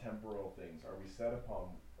upon temporal things? Are we set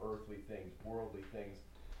upon earthly things, worldly things?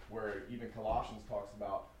 Where even Colossians talks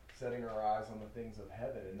about setting our eyes on the things of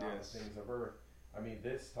heaven and not the things of earth. I mean,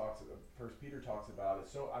 First Peter talks about it.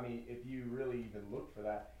 So, I mean, if you really even look for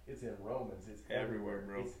that, it's in Romans. It's everywhere,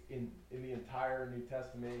 bro. It's in the entire New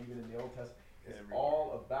Testament, even in the Old Testament. It's everywhere.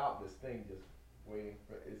 all about this thing, just waiting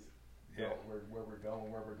for where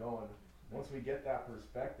we're going. Once we get that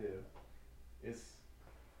perspective, it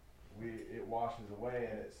washes away,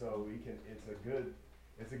 and it's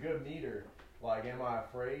a good meter. Like, am I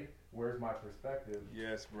afraid? Where's my perspective?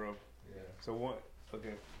 Yes, bro. Yeah. So what?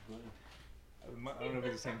 Okay. I don't know if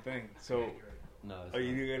it's the same thing. So, No. oh,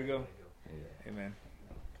 you gotta go. Yeah. Hey, man.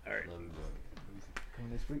 All right. Love you, bro.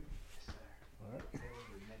 Coming next week. Yes, sir. All right.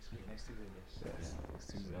 Next week, next Tuesday, yes. Yes.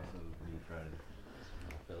 We also need Friday.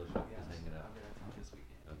 Fellowship is hanging out. This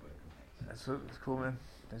weekend. Okay. That's cool, man.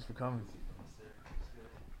 Thanks for coming.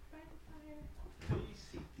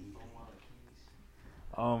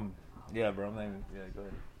 Yeah, bro. I'm not even. Yeah, go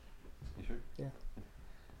ahead. You sure? Yeah.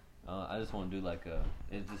 I just want to do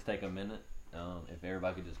it just take a minute. If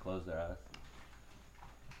everybody could just close their eyes,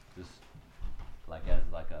 just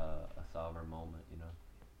as a sovereign moment, you know.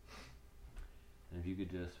 And if you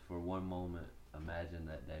could just for one moment imagine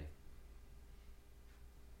that day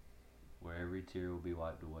where every tear will be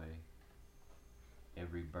wiped away,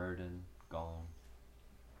 every burden gone,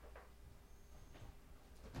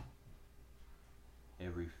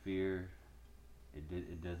 every fear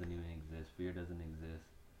it doesn't even exist. Fear doesn't exist.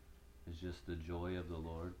 It's just the joy of the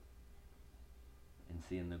Lord and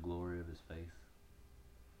seeing the glory of His face.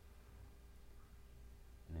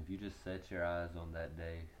 And if you just set your eyes on that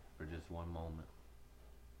day for just one moment,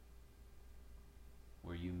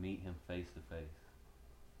 where you meet Him face to face,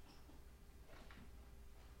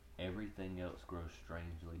 everything else grows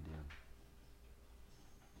strangely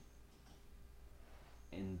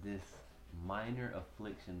dim. And this minor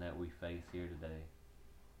affliction that we face here today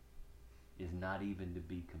is not even to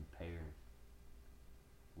be compared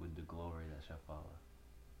with the glory that shall follow.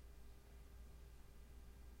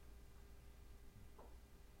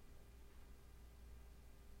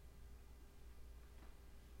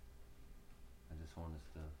 I just want us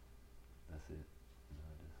to, that's it.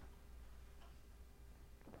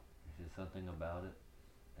 There's just something about it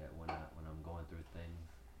that when I'm going through things,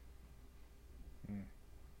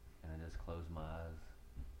 and I just close my eyes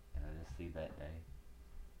and I just see that day,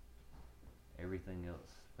 everything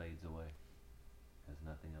else fades away because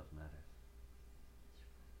nothing else matters.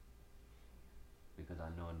 Because I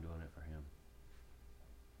know I'm doing it for Him.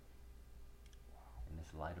 And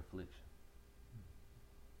it's light affliction.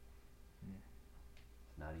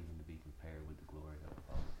 It's not even to be compared with the glory of the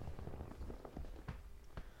Father.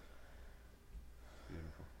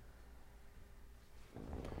 Beautiful.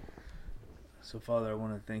 So, Father, I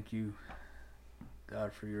want to thank you,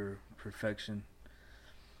 God, for your perfection,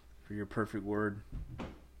 for your perfect word.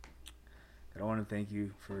 And I want to thank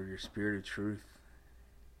you for your spirit of truth.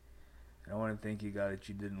 And I want to thank you, God, that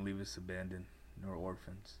you didn't leave us abandoned nor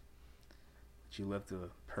orphans. That you left a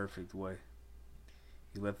perfect way.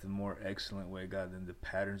 You left a more excellent way, God, than the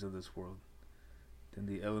patterns of this world. Than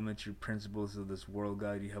the elementary principles of this world,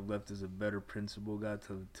 God. You have left us a better principle, God,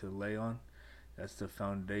 to lay on. That's the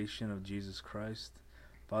foundation of Jesus Christ.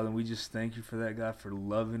 Father, we just thank you for that, God, for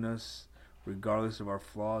loving us regardless of our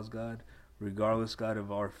flaws, God. Regardless, God,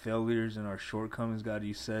 of our failures and our shortcomings, God,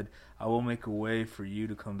 you said, I will make a way for you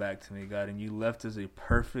to come back to me, God. And you left us a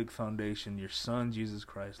perfect foundation, your Son, Jesus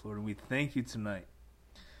Christ, Lord. And we thank you tonight,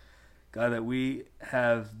 God, that we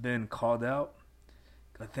have been called out.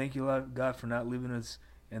 God, thank you, Lord, God, for not leaving us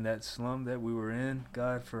in that slum that we were in,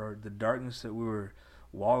 God, for the darkness that we were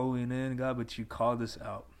wallowing in, God, but you called us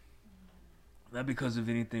out. Not because of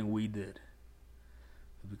anything we did,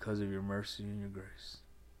 but because of your mercy and your grace.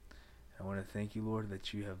 I want to thank you, Lord,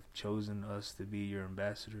 that you have chosen us to be your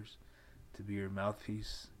ambassadors, to be your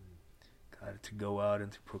mouthpiece, God, to go out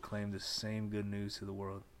and to proclaim the same good news to the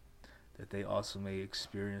world, that they also may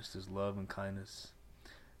experience this love and kindness,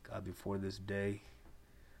 God, before this day,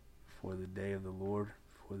 before the day of the Lord,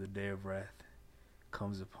 before the day of wrath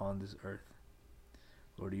comes upon this earth.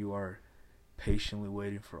 Lord, you are patiently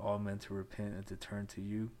waiting for all men to repent and to turn to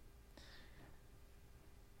you.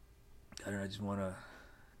 God, and I just want to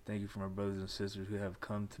thank you for my brothers and sisters who have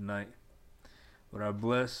come tonight. Lord, I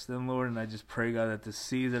bless them, Lord, and I just pray, God, that the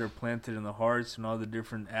seeds that are planted in the hearts and all the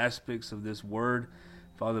different aspects of this word,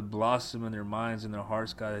 Father, blossom in their minds and their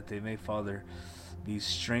hearts, God, that they may, Father, be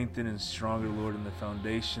strengthened and stronger, Lord, in the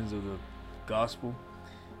foundations of the gospel,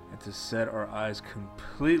 and to set our eyes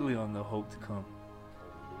completely on the hope to come.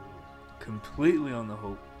 Completely on the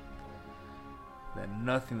hope that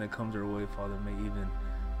nothing that comes our way, Father, may even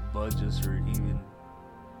budge us or even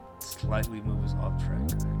slightly move us off track,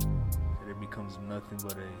 God. That it becomes nothing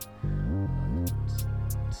but a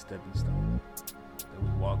stepping stone that we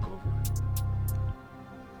walk over.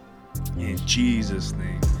 In Jesus'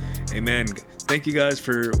 name, amen. Thank you guys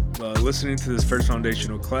for listening to this first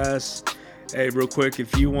foundational class. Hey, real quick,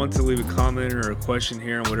 if you want to leave a comment or a question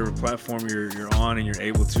here on whatever platform you're on and you're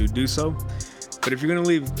able to do so. But if you're going to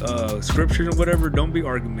leave scriptures or whatever, don't be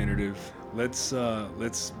argumentative. Let's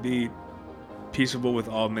be peaceable with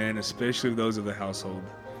all men, especially those of the household.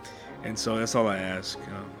 And so that's all I ask.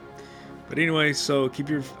 But anyway, so keep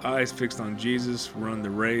your eyes fixed on Jesus, run the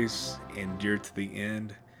race, endure to the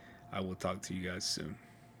end. I will talk to you guys soon.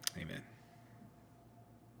 Amen.